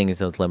release things,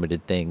 those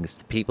limited things,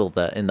 the people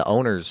and the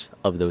owners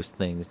of those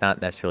things,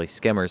 not necessarily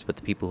skimmers, but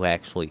the people who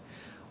actually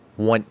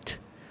want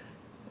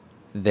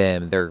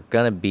them, they're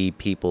going to be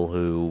people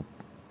who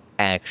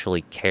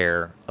actually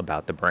care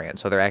about the brand.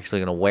 So they're actually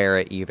going to wear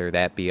it, either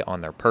that be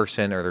on their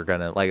person, or they're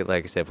going to, like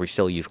I said, if we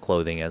still use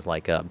clothing as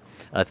like a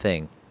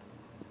thing,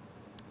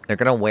 they're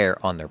going to wear it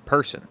on their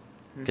person,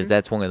 because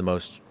that's one of the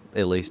most,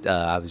 at least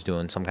I was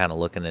doing some kind of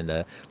looking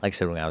into, like I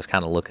said, when I was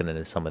kind of looking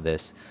into some of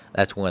this,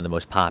 that's one of the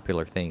most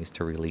popular things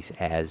to release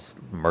as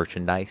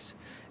merchandise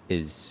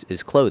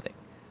is clothing,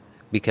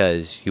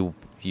 because you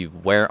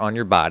wear it on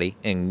your body,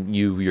 and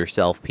you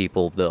yourself,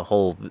 people, the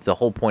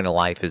whole point of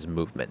life is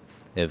movement.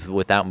 If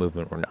without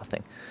movement, we're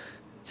nothing.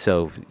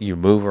 So you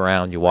move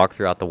around, you walk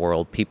throughout the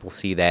world, people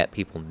see that,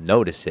 people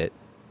notice it.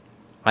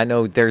 I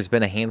know there's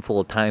been a handful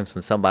of times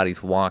when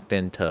somebody's walked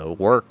into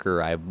work,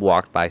 or I've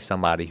walked by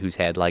somebody who's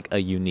had like a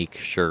unique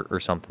shirt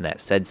or something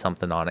that said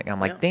something on it. And I'm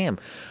like, damn,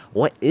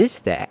 what is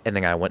that? And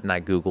then I went and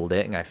I Googled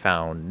it, and I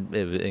found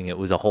it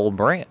was a whole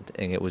brand,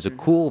 and it was a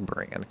cool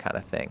brand kind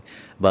of thing.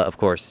 But of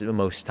course,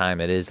 most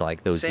time it is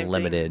like those Same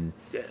limited.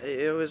 Thing.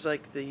 It was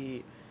like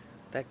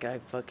that guy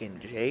fucking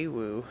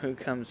Jay-Woo who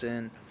comes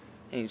in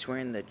and he's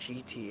wearing the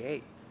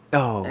GTA.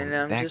 Oh, and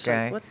I'm that just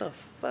guy. like, what the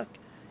fuck?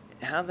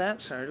 How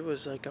that started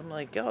was like, I'm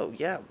like, oh,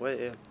 yeah.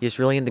 What, He's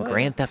really into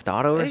Grand Theft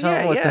Auto or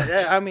something?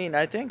 Yeah. I mean,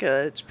 I think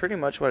it's pretty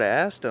much what I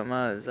asked him.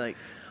 I was like,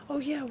 oh,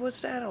 yeah,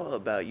 what's that all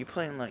about? You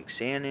playing like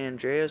San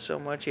Andreas so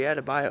much you had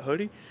to buy a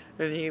hoodie?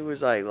 And he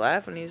was like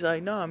laughing. He's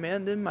like, no,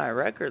 man, this is my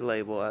record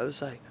label. I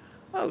was like,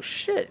 oh,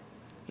 shit.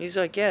 He's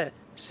like, yeah, it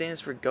stands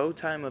for Go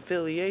Time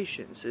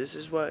Affiliations. This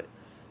is what...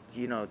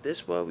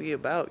 this is what we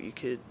about. You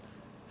could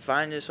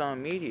find us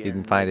on media. You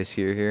can find us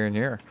here, and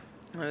here.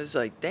 I was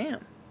like,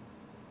 damn.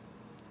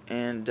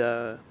 And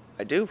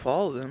I do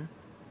follow them,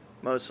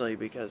 mostly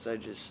because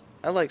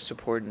I like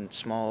supporting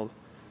small,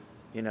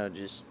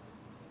 just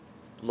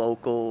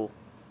local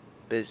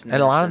business.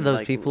 And a lot of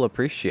those people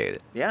appreciate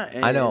it. Yeah,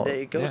 and I know.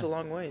 It goes a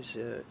long ways.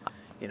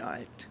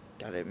 I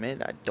gotta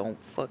admit, I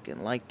don't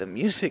fucking like the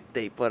music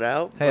they put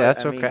out. Hey,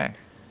 that's okay.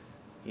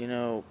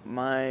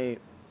 My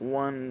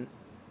one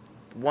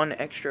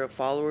extra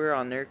follower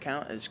on their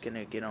account is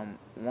gonna get them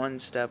one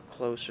step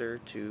closer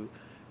to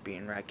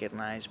being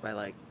recognized by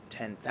like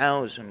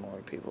 10,000 more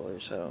people or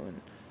so. And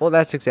well,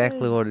 that's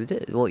exactly what it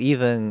is. Well,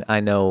 even I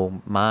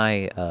know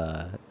my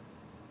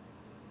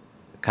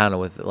kind of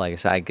with, like I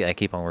said, I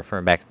keep on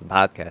referring back to the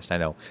podcast. I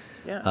know.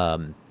 Yeah.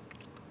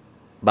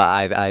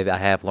 But I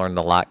have learned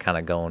a lot kind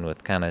of going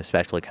with kind of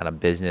especially kind of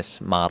business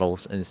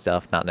models and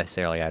stuff. Not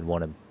necessarily I'd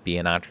want to be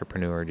an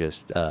entrepreneur,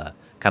 just kind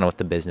of with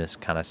the business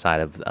kind of side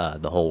of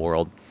the whole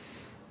world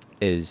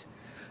is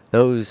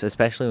those,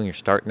 especially when you're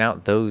starting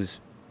out,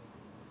 those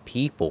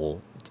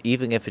people,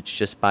 even if it's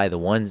just by the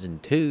ones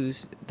and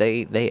twos,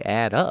 they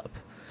add up.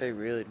 They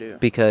really do.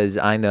 Because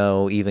I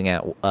know even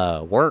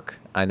at work,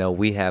 I know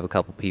we have a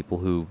couple people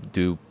who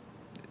do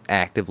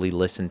actively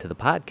listen to the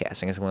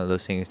podcasting. It's one of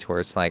those things to where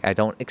it's like I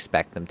don't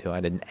expect them to.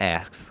 I didn't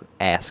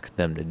ask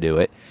them to do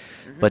it,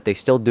 but they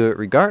still do it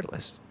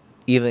regardless.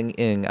 Even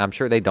in, I'm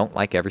sure they don't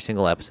like every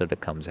single episode that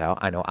comes out.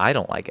 I know I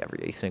don't like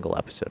every single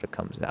episode that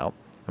comes out.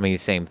 I mean, the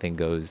same thing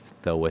goes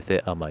though with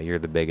it. You're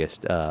the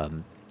biggest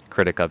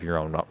critic of your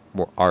own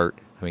art.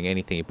 I mean,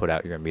 anything you put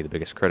out, you're gonna be the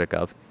biggest critic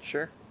of.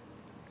 Sure.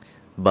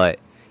 But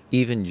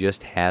even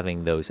just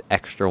having those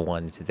extra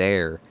ones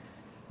there,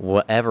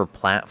 whatever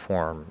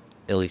platform,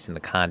 at least in the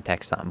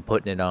context that I'm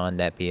putting it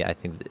on, I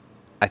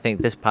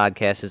think this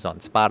podcast is on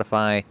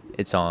Spotify,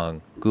 it's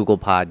on Google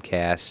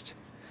Podcast,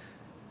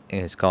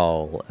 and it's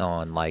called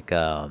on like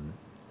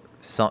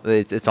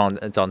it's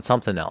on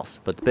something else.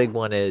 But the big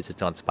one is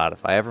it's on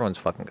Spotify. Everyone's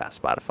fucking got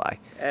Spotify.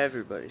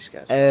 Everybody's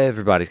got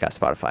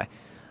Spotify.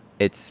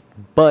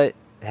 But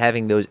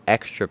having those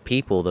extra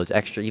people,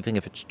 even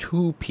if it's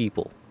two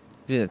people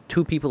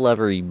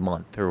every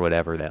month or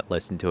whatever that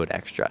listen to it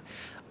extra,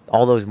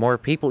 all those more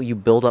people, you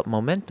build up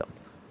momentum.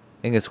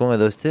 And it's one of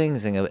those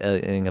things, and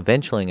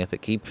eventually, if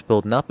it keeps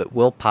building up, it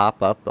will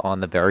pop up on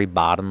the very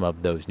bottom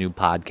of those new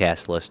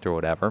podcast lists or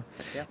whatever.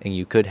 Yeah. And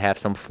you could have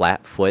some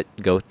flat foot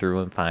go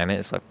through and find it.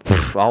 It's like,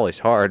 always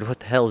hard. What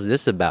the hell is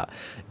this about?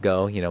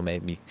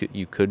 Maybe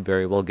you could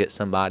very well get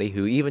somebody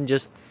who even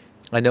just,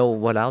 I know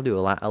what I'll do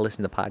a lot. I'll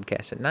listen to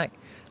podcasts at night.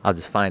 I'll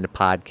just find a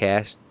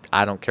podcast.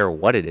 I don't care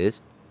what it is.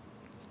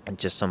 And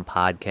just some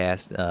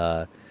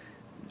podcast,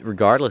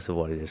 regardless of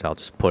what it is, I'll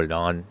just put it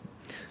on.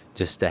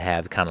 Just to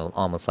have kind of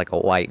almost like a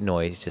white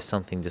noise, just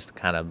something just to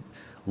kind of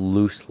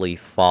loosely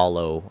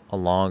follow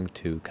along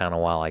to kind of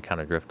while I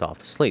kind of drift off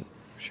to sleep.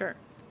 Sure.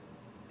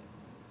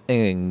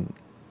 And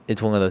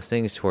it's one of those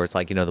things where it's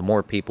like, the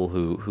more people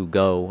who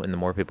go and the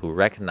more people who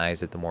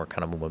recognize it, the more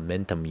kind of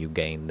momentum you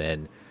gain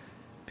then.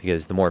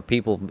 Because the more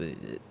people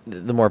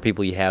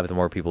you have, the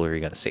more people are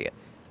going to see it.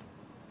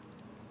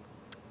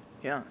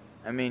 Yeah.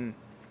 I mean,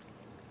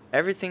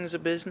 everything's a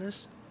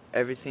business.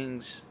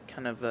 Everything's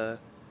kind of a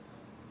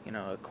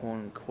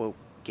quote-unquote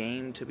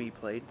game to be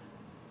played.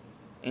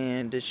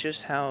 And it's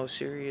just how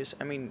serious,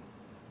 I mean,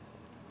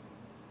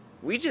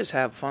 we just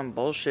have fun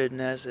bullshitting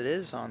as it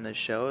is on this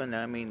show. And,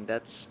 I mean,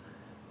 that's,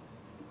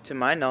 to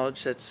my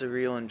knowledge, that's the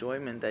real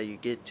enjoyment that you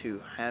get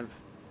to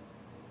have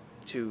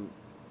to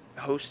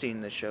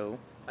hosting the show.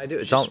 I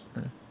do.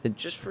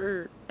 Just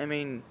for, I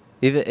mean...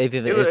 Even if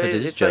it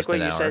is it's just like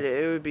an what you hour. said,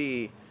 it would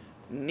be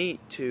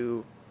neat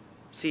to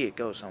see it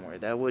go somewhere.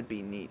 That would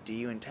be neat. Do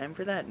you intend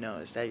for that? No.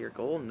 Is that your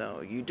goal?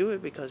 No. You do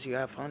it because you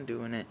have fun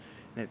doing it,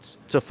 and it's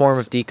a form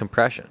of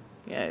decompression.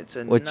 Yeah, it's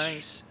a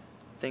nice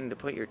thing to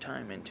put your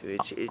time into.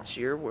 It's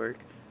your work,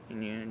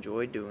 and you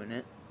enjoy doing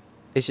it.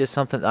 It's just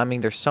something. I mean,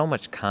 there's so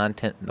much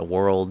content in the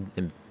world,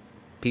 and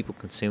people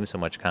consume so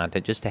much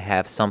content. Just to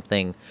have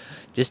something,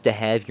 just to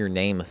have your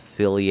name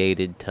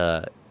affiliated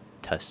to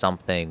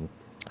something.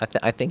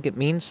 I think it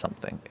means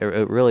something.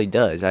 It really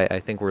does.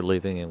 I think we're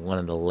living in one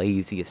of the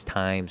laziest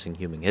times in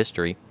human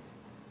history.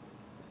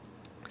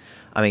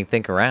 I mean,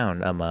 think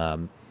around.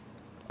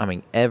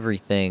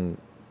 Everything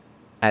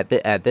at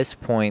this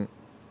point,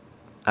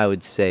 I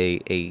would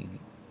say a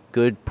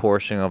good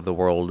portion of the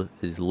world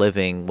is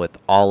living with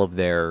all of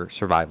their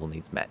survival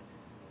needs met.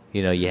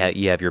 You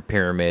have your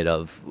pyramid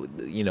of,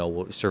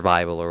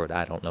 survival, or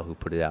I don't know who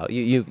put it out.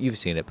 You've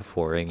seen it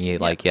before, and you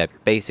have your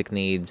basic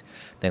needs,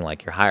 then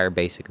like your higher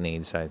basic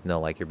needs. So I know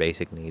like your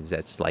basic needs,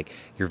 that's like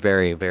your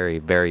very, very,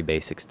 very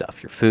basic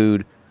stuff: your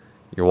food,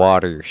 your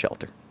water, your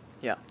shelter.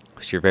 Yeah.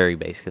 It's your very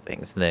basic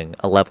things. And then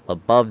a level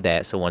above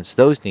that. So once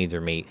those needs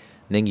are met,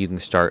 then you can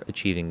start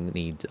achieving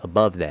needs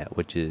above that,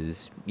 which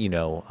is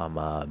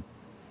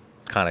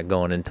kind of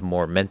going into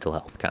more mental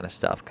health kind of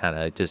stuff, kind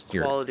of just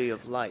your quality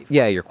of life.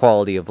 Yeah, your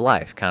quality of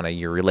life, kind of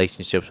your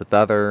relationships with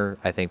other.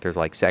 I think there's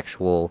like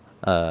sexual,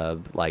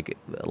 like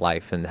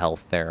life and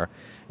health there,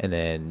 and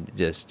then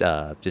just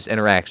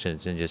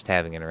interactions and just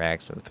having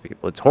interactions with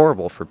people. It's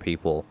horrible for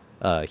people.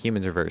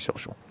 Humans are very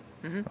social.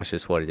 Mm-hmm. That's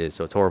just what it is.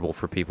 So it's horrible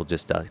for people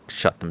just to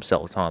shut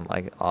themselves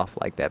off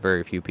like that.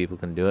 Very few people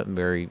can do it,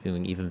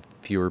 and even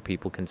fewer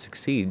people can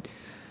succeed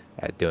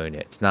at doing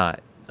it. It's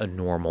not a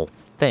normal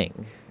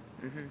thing.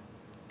 Mm-hmm.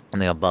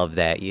 And then above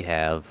that, you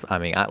have,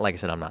 like I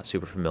said, I'm not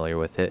super familiar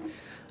with it.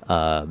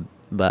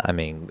 But,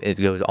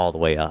 it goes all the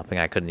way up. And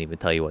I couldn't even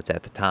tell you what's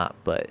at the top.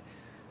 But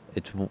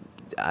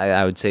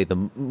I would say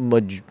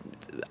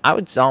I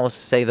would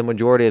almost say the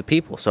majority of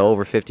people. So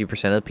over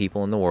 50% of the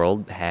people in the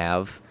world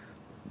have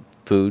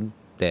food,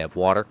 they have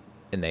water,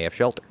 and they have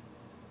shelter.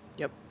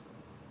 Yep.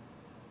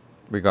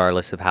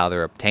 Regardless of how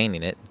they're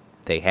obtaining it,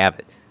 they have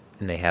it.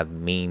 And they have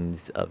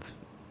means of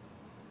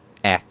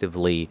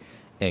actively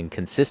and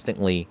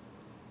consistently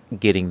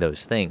getting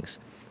those things.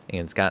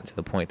 And it's gotten to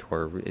the point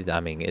where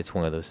it's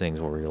one of those things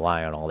where we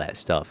rely on all that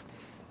stuff.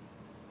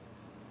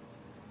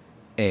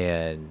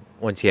 And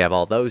once you have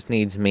all those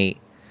needs met,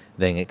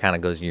 then it kind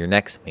of goes to your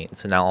next meet.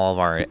 So now all of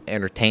our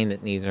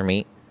entertainment needs are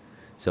met.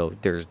 So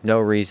there's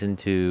really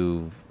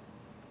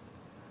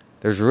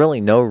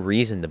no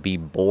reason to be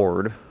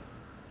bored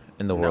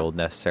in the No. world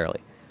necessarily.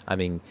 I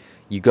mean,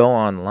 you go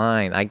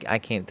online, I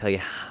can't tell you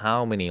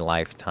how many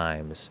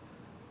lifetimes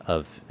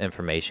of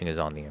information is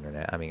on the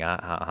internet. I mean,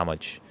 how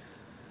much...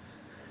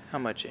 How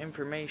much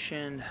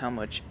information, how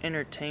much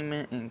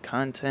entertainment and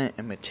content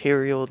and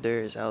material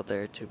there is out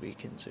there to be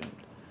consumed.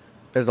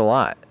 There's a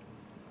lot.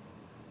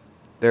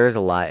 There is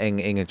a lot,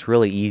 and it's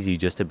really easy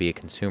just to be a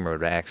consumer.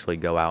 To actually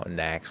go out and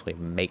to actually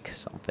make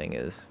something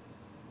is...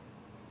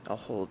 A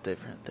whole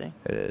different thing.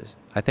 It is.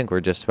 I think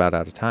we're just about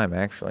out of time,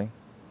 actually.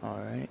 All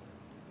right.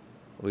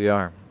 We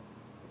are.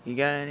 You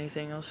got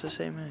anything else to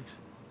say, Max?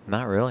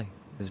 Not really.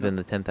 This has been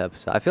the 10th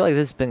episode. I feel like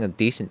this has been a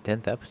decent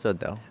 10th episode,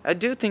 though. I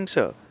do think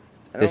so.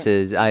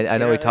 I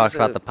know we talked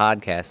about the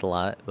podcast a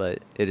lot, but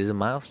it is a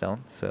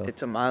milestone. So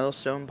it's a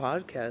milestone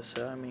podcast,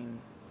 so I mean...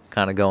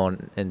 kind of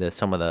going into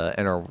some of the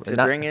inner... To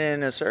bring it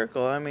in a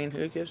circle, I mean,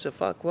 who gives a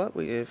fuck what?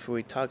 If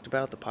we talked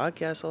about the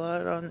podcast a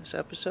lot on this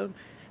episode,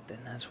 then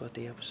that's what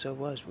the episode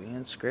was. We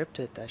didn't script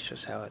it. That's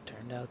just how it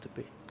turned out to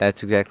be.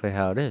 That's exactly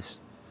how it is.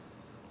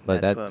 But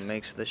that's what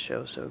makes the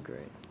show so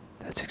great.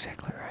 That's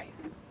exactly right.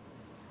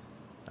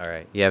 All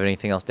right. You have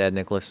anything else to add,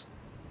 Nicholas?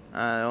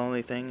 The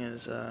only thing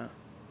is,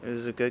 it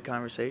was a good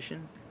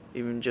conversation.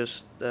 Even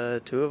just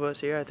the two of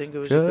us here, I think it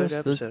was a good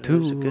episode. It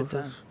was a good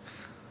time.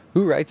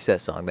 Who writes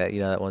that song?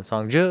 That one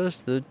song?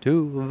 Just the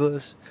two of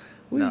us.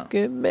 We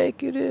can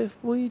make it if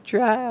we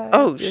try.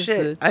 Oh, just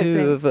shit. The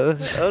two of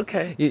us.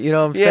 Okay. You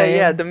know what I'm saying?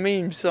 Yeah, the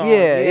meme song.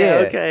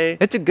 Yeah. Okay.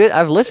 It's a good...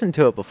 I've listened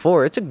to it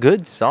before. It's a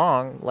good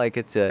song. Like,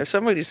 it's a... If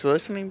somebody's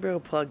listening,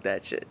 bro, plug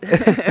that shit.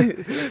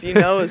 If you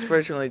know us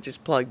personally,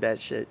 just plug that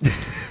shit.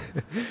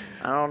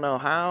 I don't know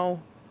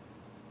how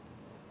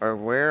or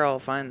where I'll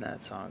find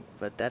that song,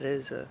 but that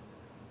is a...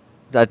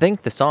 I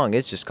think the song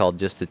is just called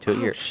Just the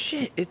Two. Oh,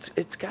 shit.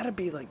 It's got to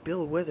be like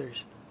Bill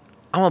Withers.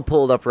 I'm going to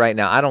pull it up right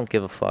now. I don't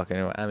give a fuck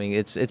anyway. I mean,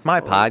 it's my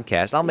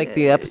podcast. I'll make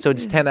the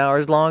episodes 10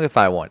 hours long if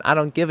I want. I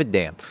don't give a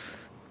damn.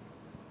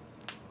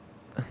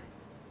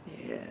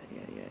 Yeah.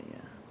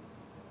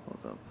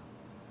 Hold up.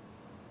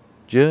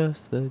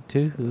 Just the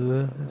two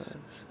of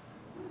us.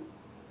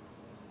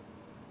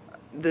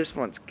 This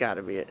one's got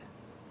to be it.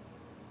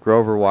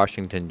 Grover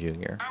Washington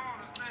Jr.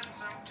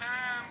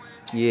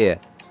 Yeah.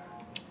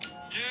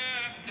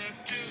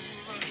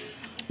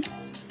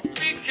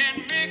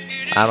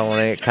 I don't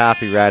want to get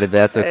copyrighted, but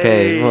that's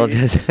okay. Hey. We'll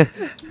just...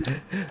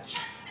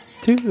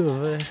 two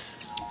of us.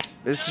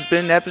 This has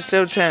been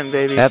episode 10,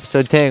 baby.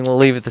 Episode 10, we'll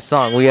leave it the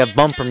song. We have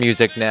bumper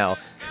music now.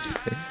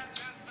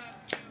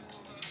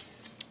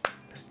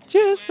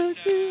 Just the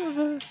two of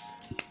us.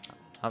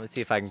 I'm going to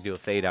see if I can do a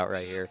fade out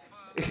right here.